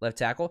 20 left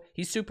tackle,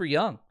 he's super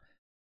young.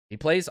 He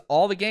plays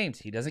all the games.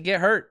 He doesn't get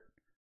hurt.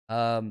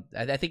 I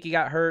think he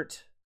got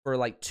hurt for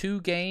like 2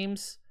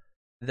 games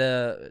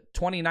the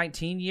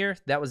 2019 year.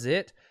 That was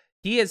it.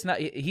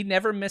 He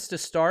never missed a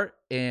start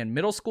in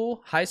middle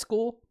school, high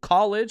school,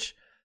 college,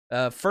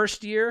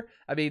 first year.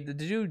 I mean, the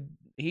dude,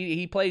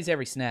 he plays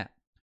every snap.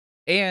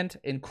 And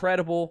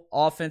incredible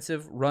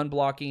offensive run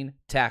blocking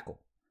tackle.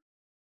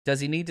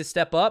 Does he need to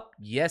step up?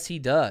 Yes, he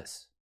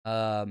does.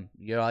 I'm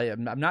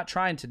not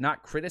trying to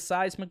not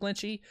criticize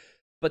McGlinchey,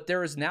 but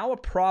there is now a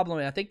problem,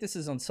 and I think this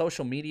is on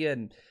social media,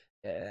 and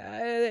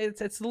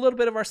it's a little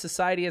bit of our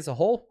society as a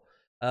whole.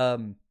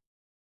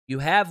 You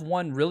have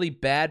one really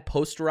bad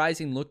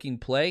posterizing looking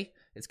play.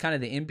 It's kind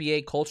of the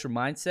NBA culture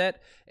mindset.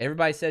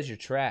 Everybody says you're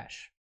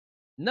trash.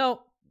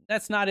 No,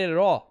 that's not it at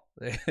all.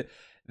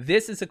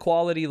 This is a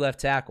quality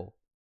left tackle.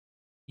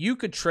 You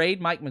could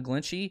trade Mike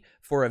McGlinchey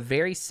for a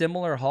very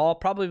similar haul,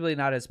 probably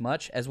not as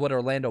much as what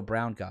Orlando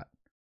Brown got.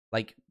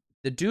 Like,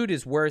 the dude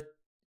is worth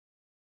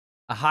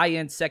a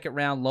high-end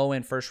second-round,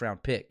 low-end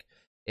first-round pick.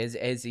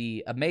 Is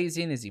he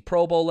amazing? Is he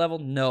Pro Bowl level?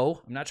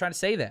 No, I'm not trying to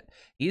say that.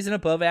 He's an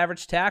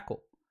above-average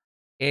tackle.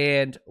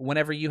 And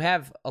whenever you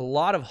have a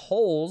lot of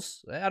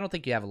holes, I don't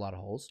think you have a lot of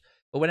holes,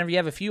 but whenever you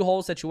have a few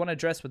holes that you want to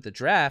address with the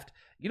draft,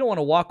 you don't want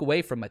to walk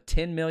away from a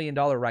 $10 million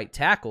right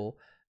tackle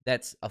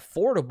that's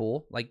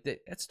affordable. Like,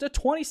 that's the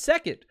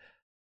 22nd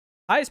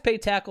highest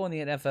paid tackle in the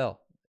NFL.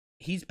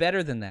 He's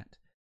better than that.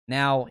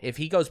 Now, if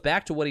he goes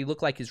back to what he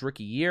looked like his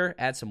rookie year,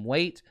 add some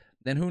weight,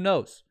 then who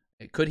knows?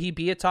 Could he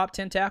be a top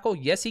 10 tackle?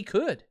 Yes, he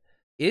could.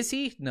 Is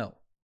he? No.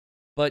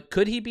 But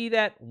could he be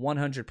that?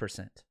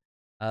 100%.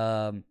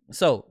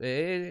 So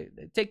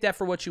take that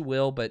for what you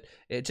will, but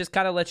it just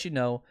kind of lets you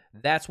know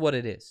that's what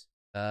it is.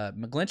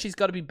 McGlinchey's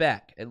got to be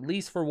back at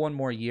least for one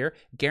more year,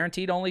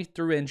 guaranteed only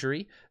through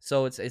injury.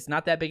 So it's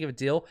not that big of a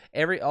deal.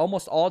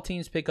 Almost all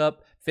teams pick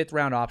up 5th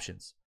round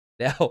options.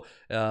 Now,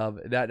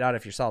 not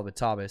if you're Solomon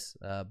Thomas,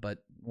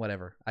 but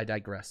whatever. I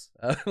digress.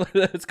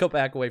 Let's go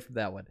back away from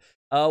that one.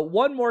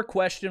 One more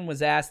question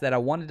was asked that I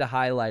wanted to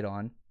highlight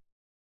on.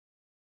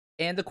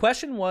 And the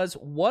question was,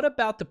 what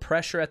about the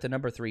pressure at the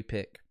number 3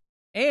 pick?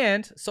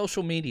 And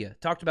social media.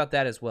 Talked about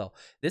that as well.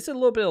 This is a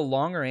little bit of a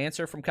longer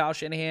answer from Kyle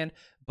Shanahan,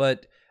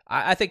 but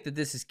I think that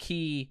this is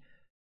key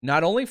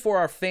not only for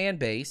our fan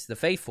base, the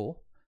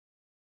faithful,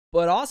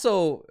 but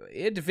also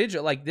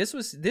individual. Like, this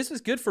was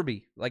good for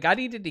me. Like, I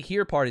needed to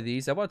hear part of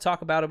these. I want to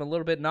talk about them a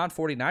little bit,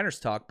 non-49ers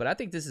talk, but I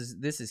think this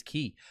is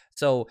key.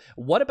 So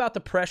what about the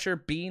pressure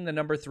being the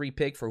number 3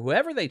 pick for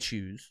whoever they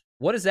choose?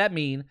 What does that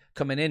mean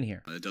coming in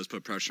here? It does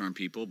put pressure on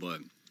people, but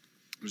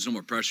there's no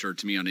more pressure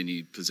to me on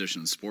any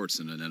position in sports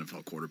than an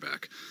NFL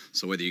quarterback.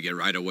 So whether you get it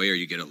right away or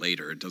you get it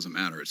later, it doesn't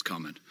matter. It's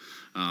coming.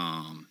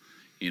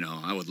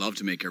 I would love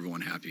to make everyone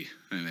happy.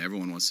 I mean,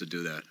 everyone wants to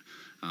do that.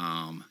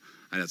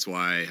 That's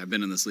why I've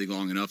been in this league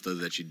long enough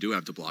that you do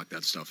have to block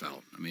that stuff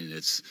out. I mean,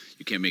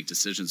 you can't make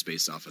decisions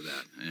based off of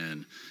that.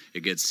 And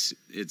it's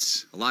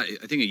a lot.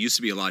 I think it used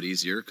to be a lot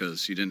easier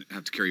because you didn't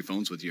have to carry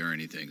phones with you or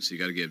anything. So you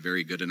got to get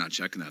very good at not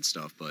checking that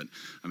stuff. But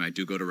I mean, I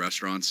do go to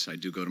restaurants. I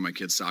do go to my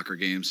kids' soccer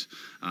games.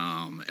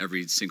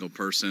 Every single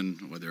person,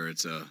 whether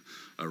it's a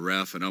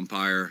ref, an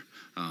umpire,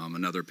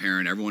 another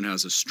parent, everyone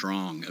has a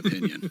strong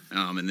opinion.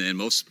 And then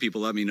most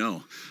people let me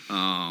know.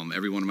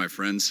 Every one of my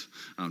friends,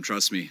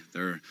 trust me,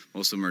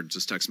 most of them are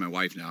just texting my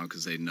wife now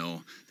because they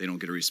know they don't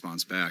get a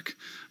response back.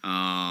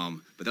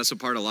 But that's a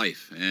part of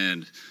life.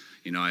 And,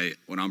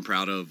 what I'm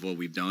proud of what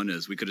we've done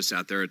is we could have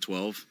sat there at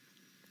 12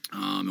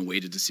 and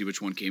waited to see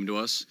which one came to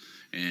us.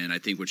 And I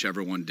think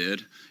whichever one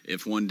did,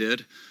 if one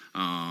did,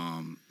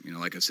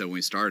 like I said when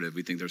we started,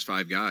 we think there's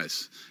 5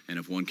 guys. And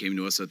if one came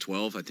to us at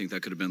 12, I think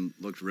that could have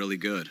looked really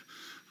good.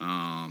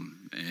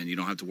 And you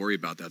don't have to worry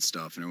about that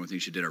stuff, and everyone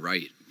thinks you did it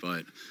right.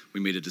 But we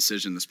made a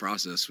decision in this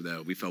process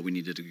that we felt we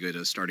needed to get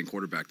a starting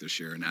quarterback this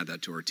year and add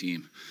that to our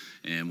team.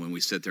 And when we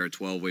sit there at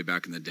 12 way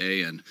back in the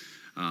day, and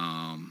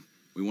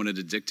we wanted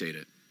to dictate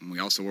it. And we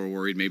also were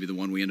worried maybe the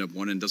one we end up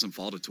winning doesn't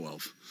fall to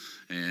 12.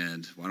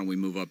 And why don't we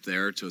move up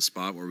there to a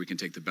spot where we can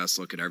take the best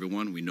look at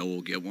everyone? We know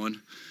we'll get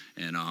one.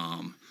 And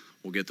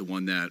we'll get the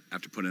one that,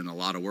 after putting in a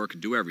lot of work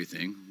and do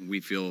everything,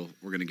 we feel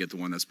we're going to get the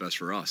one that's best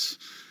for us.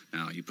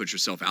 Now, you put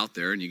yourself out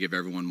there and you give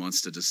everyone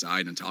months to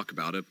decide and talk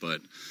about it,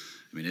 but,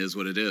 I mean, it is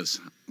what it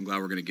is. I'm glad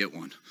we're going to get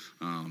one.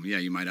 Yeah,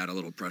 you might add a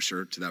little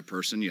pressure to that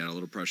person. You add a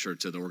little pressure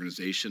to the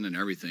organization and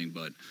everything,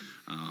 but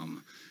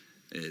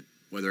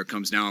whether it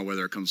comes now or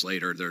whether it comes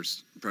later,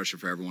 there's pressure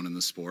for everyone in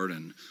the sport,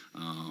 and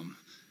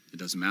it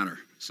doesn't matter.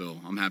 So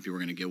I'm happy we're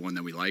going to get one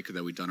that we like,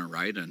 that we've done it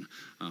right, and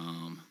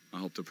I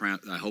hope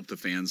the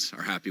fans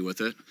are happy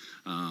with it.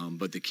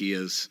 But the key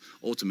is,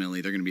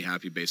 ultimately, they're going to be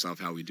happy based off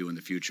how we do in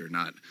the future,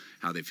 not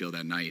how they feel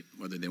that night,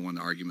 whether they won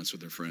the arguments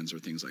with their friends or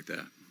things like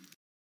that.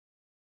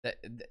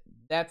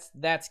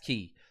 That's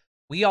key.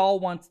 We all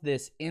want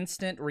this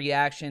instant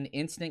reaction,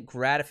 instant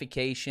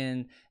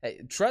gratification.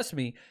 Trust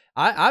me,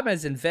 I'm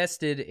as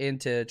invested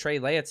into Trey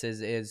Lance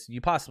as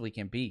you possibly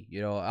can be.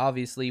 You know,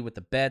 obviously with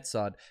the bets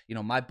on,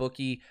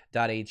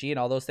 mybookie.ag and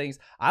all those things.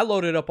 I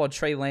loaded up on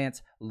Trey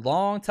Lance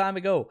long time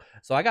ago.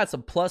 So I got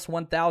some plus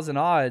 1,000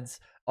 odds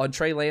on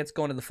Trey Lance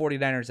going to the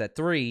 49ers at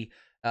 3.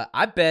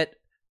 I bet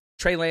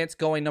Trey Lance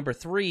going number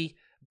 3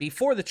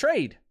 before the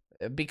trade,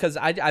 because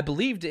I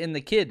believed in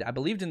the kid. I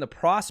believed in the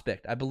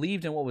prospect. I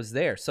believed in what was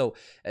there. So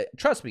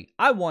trust me,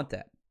 I want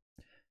that.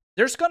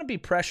 There's going to be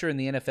pressure in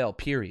the NFL,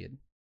 period.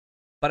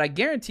 But I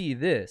guarantee you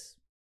this.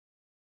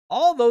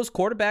 All those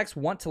quarterbacks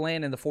want to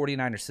land in the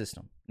 49ers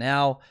system.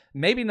 Now,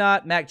 maybe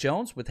not Mac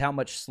Jones, with how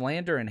much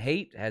slander and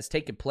hate has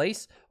taken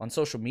place on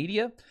social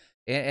media.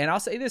 And I'll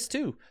say this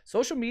too.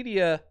 Social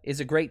media is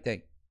a great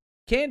thing.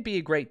 Can be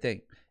a great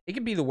thing. It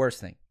can be the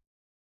worst thing.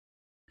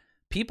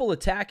 People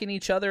attacking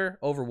each other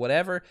over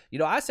whatever.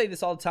 I say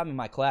this all the time in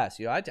my class.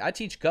 I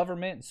teach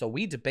government, so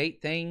we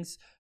debate things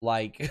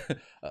like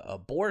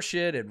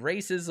abortion and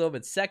racism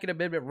and Second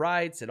Amendment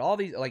rights and all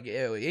these. Like,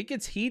 it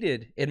gets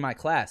heated in my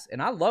class,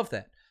 and I love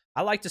that.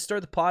 I like to stir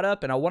the pot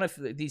up, and I want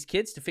these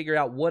kids to figure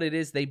out what it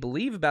is they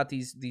believe about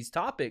these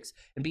topics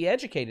and be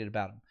educated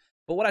about them.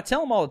 But what I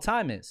tell them all the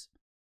time is,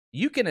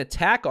 you can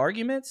attack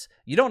arguments,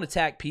 you don't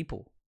attack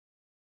people.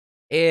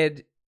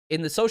 And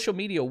in the social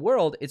media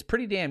world, it's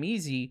pretty damn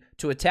easy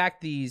to attack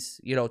these,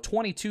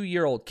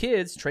 22-year-old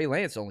kids. Trey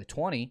Lance is only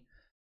 20.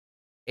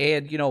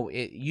 And,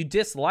 you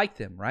dislike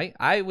them, right?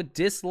 I would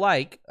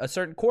dislike a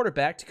certain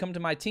quarterback to come to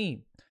my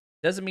team.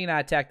 Doesn't mean I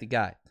attack the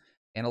guy.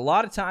 And a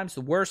lot of times,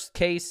 the worst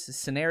case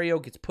scenario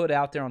gets put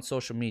out there on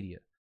social media.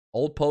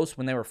 Old posts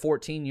when they were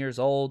 14 years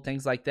old,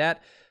 things like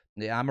that.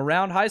 I'm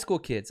around high school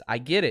kids. I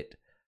get it.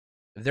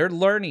 They're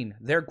learning.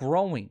 They're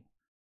growing.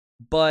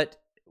 But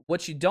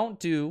what you don't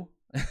do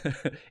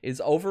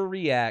is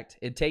overreact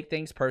and take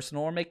things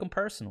personal or make them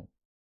personal.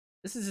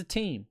 This is a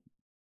team.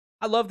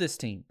 I love this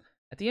team.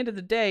 At the end of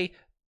the day,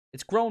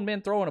 it's grown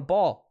men throwing a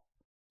ball.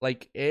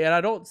 And I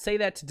don't say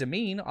that to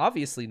demean.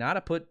 Obviously not. I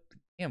put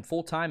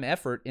full-time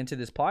effort into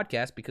this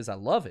podcast because I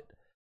love it.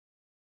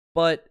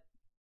 But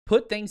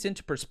put things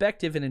into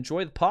perspective and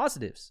enjoy the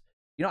positives.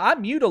 I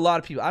mute a lot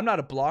of people. I'm not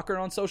a blocker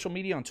on social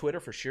media, on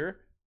Twitter for sure.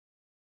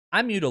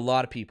 I mute a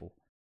lot of people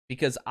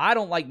because I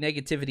don't like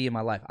negativity in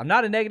my life. I'm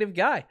not a negative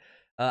guy.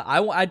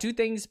 I do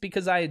things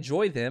because I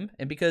enjoy them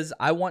and because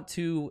I want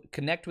to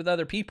connect with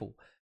other people.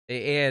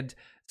 And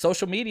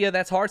social media,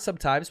 that's hard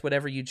sometimes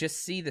whenever you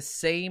just see the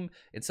same,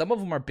 and some of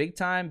them are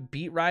big-time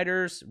beat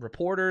writers,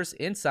 reporters,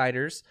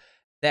 insiders,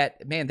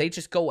 that, man, they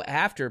just go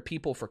after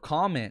people for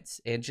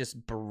comments and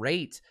just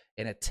berate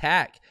and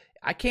attack.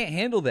 I can't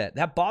handle that.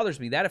 That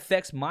bothers me. That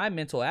affects my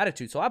mental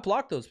attitude. So I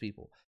block those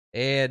people.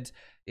 And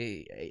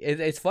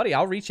it's funny.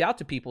 I'll reach out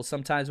to people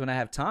sometimes when I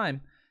have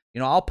time.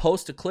 I'll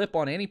post a clip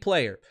on any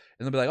player,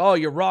 and they'll be like, oh,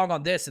 you're wrong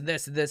on this and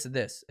this and this and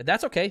this. And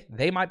that's okay.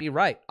 They might be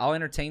right. I'll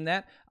entertain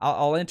that.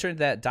 I'll enter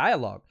that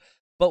dialogue.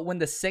 But when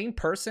the same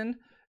person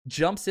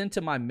jumps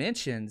into my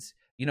mentions,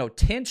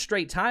 10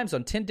 straight times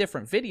on 10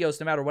 different videos,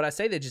 no matter what I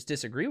say, they just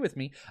disagree with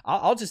me,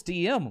 I'll just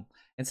DM them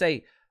and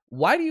say,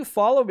 why do you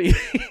follow me?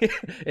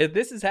 If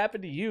this has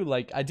happened to you,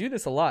 I do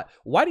this a lot.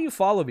 Why do you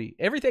follow me?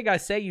 Everything I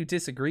say you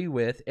disagree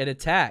with and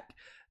attack.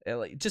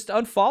 Just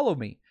unfollow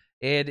me.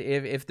 And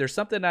if there's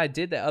something I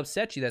did that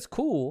upset you, that's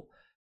cool.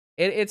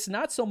 And it's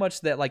not so much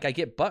that I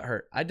get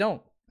butthurt. I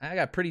don't. I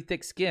got pretty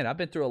thick skin. I've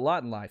been through a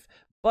lot in life.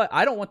 But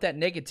I don't want that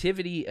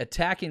negativity,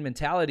 attacking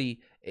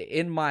mentality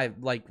in my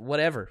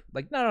whatever.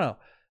 No.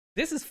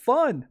 This is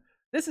fun.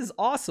 This is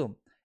awesome.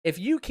 If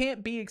you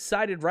can't be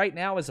excited right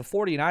now as a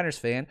 49ers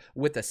fan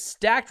with a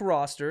stacked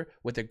roster,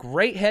 with a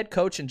great head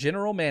coach and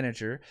general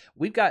manager,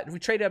 we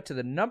traded up to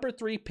the number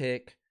 3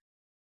 pick.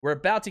 We're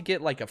about to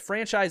get a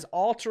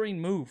franchise-altering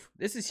move.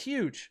 This is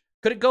huge.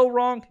 Could it go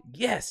wrong?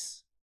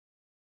 Yes.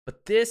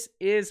 But this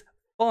is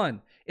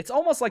fun. It's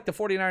almost like the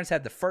 49ers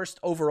had the first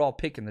overall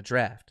pick in the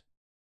draft.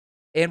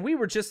 And we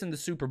were just in the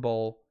Super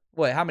Bowl,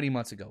 how many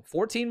months ago?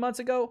 14 months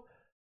ago?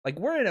 Like,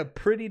 we're in a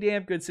pretty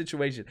damn good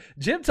situation.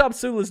 Jim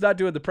Tomsula's not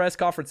doing the press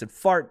conference and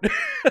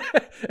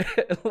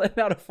letting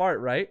out a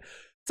fart, right?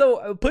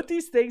 So put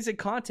these things in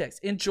context.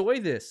 Enjoy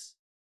this.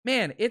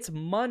 Man, it's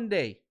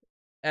Monday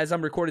as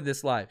I'm recording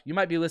this live. You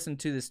might be listening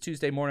to this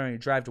Tuesday morning on your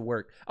drive to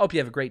work. I hope you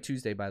have a great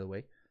Tuesday, by the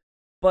way.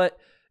 But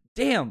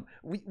damn,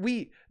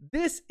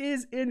 this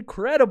is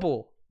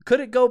incredible. Could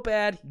it go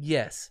bad?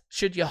 Yes.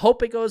 Should you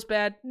hope it goes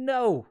bad?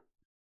 No.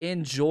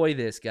 Enjoy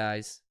this,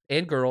 guys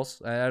and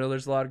girls. I know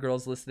there's a lot of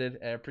girls listening.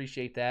 I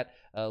appreciate that.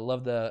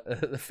 Love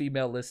the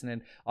female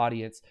listening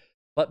audience.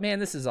 But man,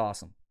 this is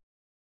awesome.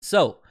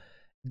 So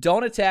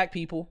don't attack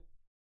people.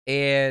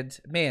 And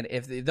man,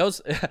 if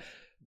those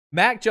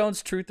Mac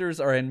Jones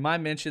truthers are in my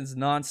mentions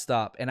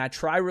nonstop, and I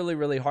try really,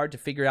 really hard to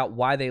figure out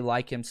why they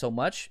like him so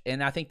much.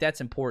 And I think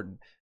that's important.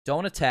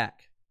 Don't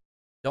attack.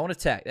 Don't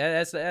attack.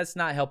 That's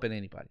not helping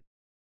anybody.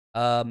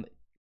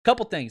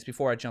 Couple things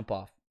before I jump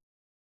off.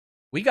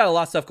 We got a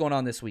lot of stuff going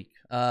on this week.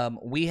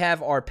 We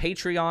have our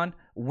Patreon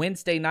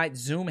Wednesday night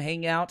Zoom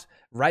hangout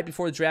right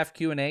before the draft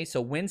Q&A. So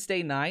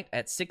Wednesday night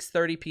at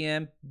 6:30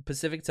 p.m.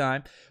 Pacific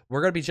time,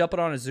 we're going to be jumping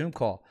on a Zoom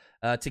call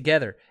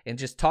together and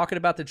just talking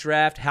about the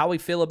draft, how we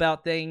feel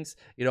about things.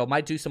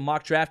 Might do some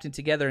mock drafting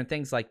together and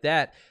things like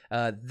that.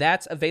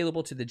 That's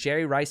available to the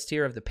Jerry Rice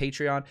tier of the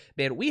Patreon.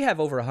 Man, we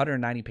have over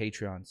 190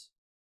 Patreons.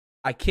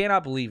 I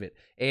cannot believe it.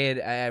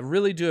 And I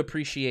really do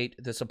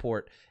appreciate the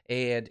support.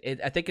 And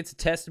I think it's a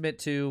testament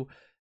to,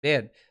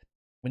 man,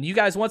 when you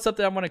guys want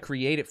something, I'm going to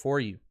create it for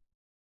you.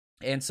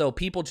 And so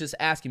people just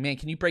asking, man,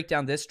 can you break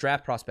down this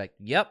draft prospect?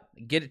 Yep,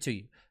 get it to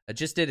you. I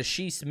just did a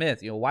Shee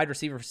Smith, wide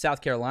receiver for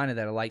South Carolina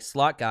that I like,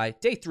 slot guy,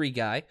 day 3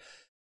 guy.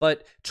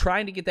 But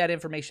trying to get that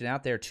information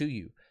out there to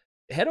you.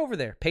 Head over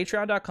there,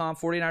 patreon.com,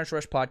 49ers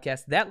Rush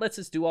Podcast. That lets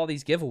us do all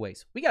these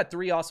giveaways. We got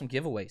 3 awesome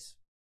giveaways.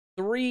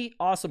 3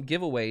 awesome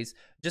giveaways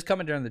just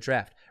coming during the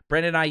draft.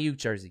 Brandon Ayuk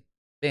jersey.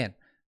 Man,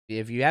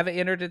 if you haven't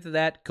entered into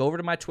that, go over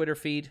to my Twitter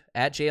feed,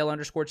 at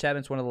JL_Chapman.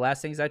 It's one of the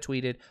last things I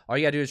tweeted. All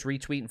you got to do is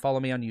retweet and follow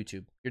me on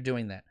YouTube. You're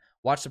doing that.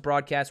 Watch the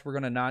broadcast. We're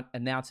going to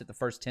announce it the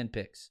first 10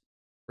 picks.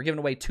 We're giving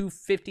away 2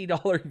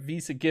 $50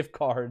 Visa gift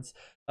cards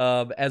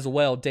as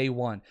well, day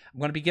 1. I'm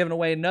going to be giving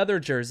away another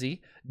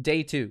jersey,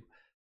 day 2.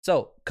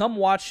 So come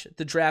watch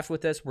the draft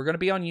with us. We're going to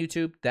be on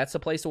YouTube. That's the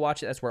place to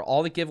watch it. That's where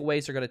all the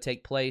giveaways are going to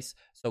take place.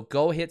 So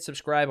go hit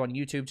subscribe on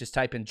YouTube. Just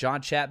type in John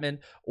Chapman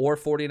or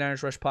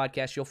 49ers Rush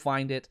Podcast. You'll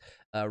find it.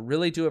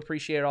 Really do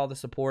appreciate all the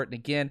support. And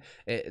again,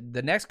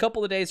 the next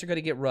couple of days are going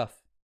to get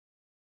rough.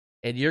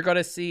 And you're going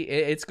to see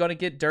it's going to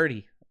get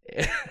dirty.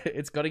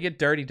 It's going to get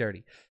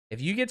dirty.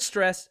 If you get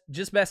stressed,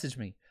 just message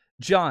me.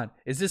 John,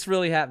 is this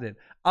really happening?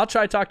 I'll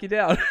try to talk you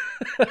down.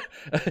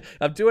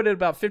 I'm doing it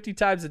about 50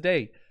 times a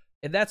day.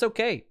 And that's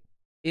okay.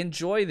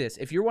 Enjoy this.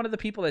 If you're one of the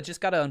people that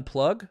just got to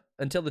unplug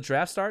until the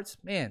draft starts,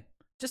 man,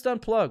 just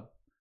unplug.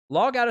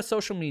 Log out of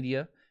social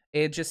media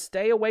and just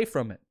stay away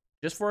from it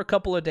just for a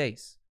couple of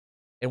days.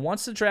 And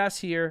once the draft's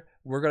here,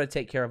 we're going to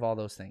take care of all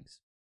those things.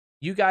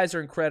 You guys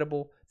are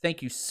incredible.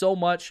 Thank you so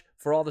much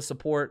for all the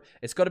support.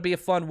 It's going to be a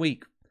fun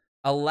week.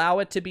 Allow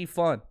it to be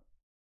fun.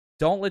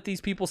 Don't let these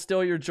people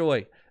steal your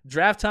joy.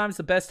 Draft time's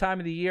the best time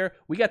of the year.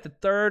 We got the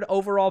 3rd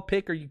overall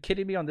pick. Are you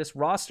kidding me on this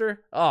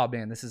roster? Oh,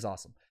 man, this is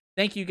awesome.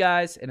 Thank you,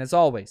 guys. And as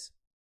always,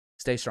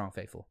 stay strong,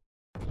 faithful.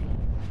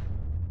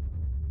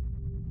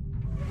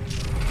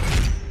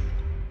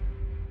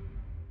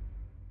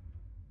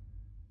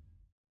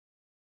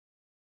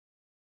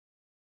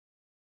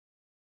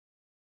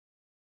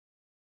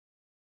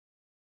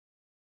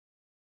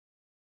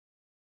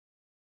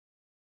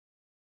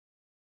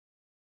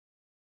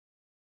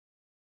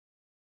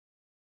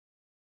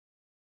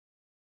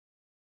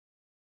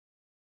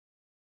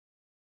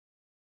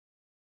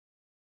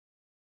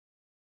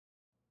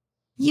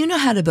 You know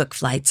how to book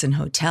flights and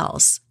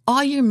hotels.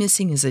 All you're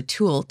missing is a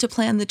tool to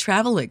plan the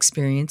travel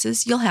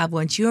experiences you'll have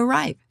once you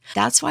arrive.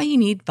 That's why you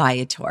need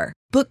Viator.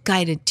 Book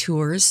guided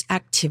tours,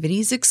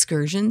 activities,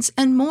 excursions,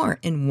 and more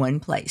in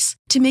one place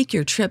to make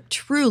your trip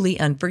truly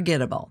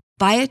unforgettable.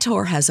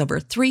 Viator has over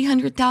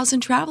 300,000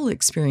 travel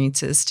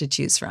experiences to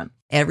choose from.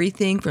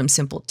 Everything from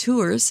simple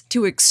tours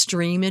to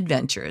extreme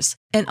adventures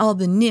and all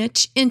the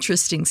niche,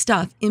 interesting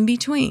stuff in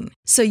between.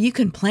 So you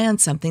can plan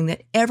something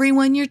that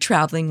everyone you're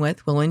traveling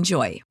with will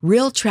enjoy.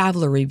 Real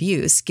traveler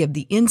reviews give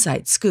the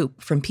inside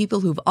scoop from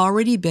people who've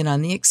already been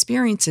on the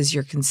experiences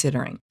you're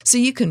considering. So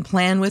you can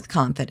plan with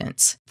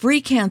confidence.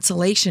 Free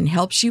cancellation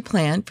helps you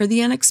plan for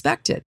the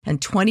unexpected.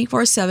 And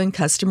 24/7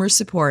 customer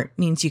support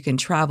means you can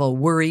travel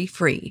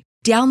worry-free.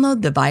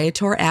 Download the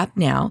Viator app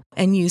now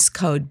and use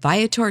code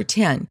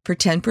Viator10 for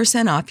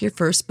 10% off your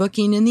first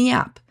booking in the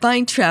app.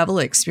 Find travel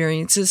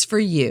experiences for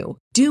you.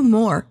 Do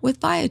more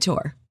with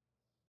Viator.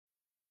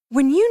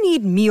 When you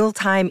need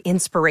mealtime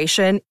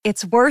inspiration,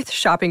 it's worth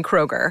shopping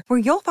Kroger, where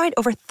you'll find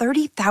over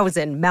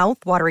 30,000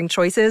 mouth-watering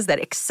choices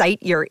that excite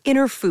your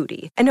inner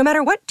foodie. And no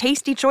matter what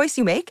tasty choice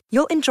you make,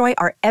 you'll enjoy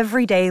our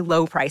everyday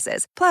low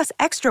prices, plus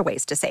extra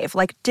ways to save,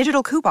 like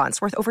digital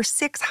coupons worth over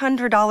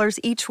 $600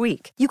 each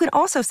week. You can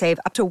also save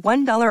up to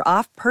 $1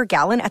 off per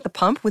gallon at the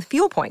pump with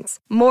fuel points.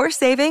 More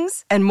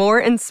savings and more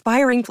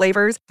inspiring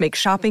flavors make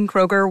shopping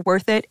Kroger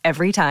worth it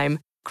every time.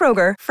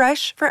 Kroger,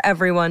 fresh for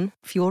everyone.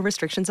 Fuel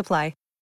restrictions apply.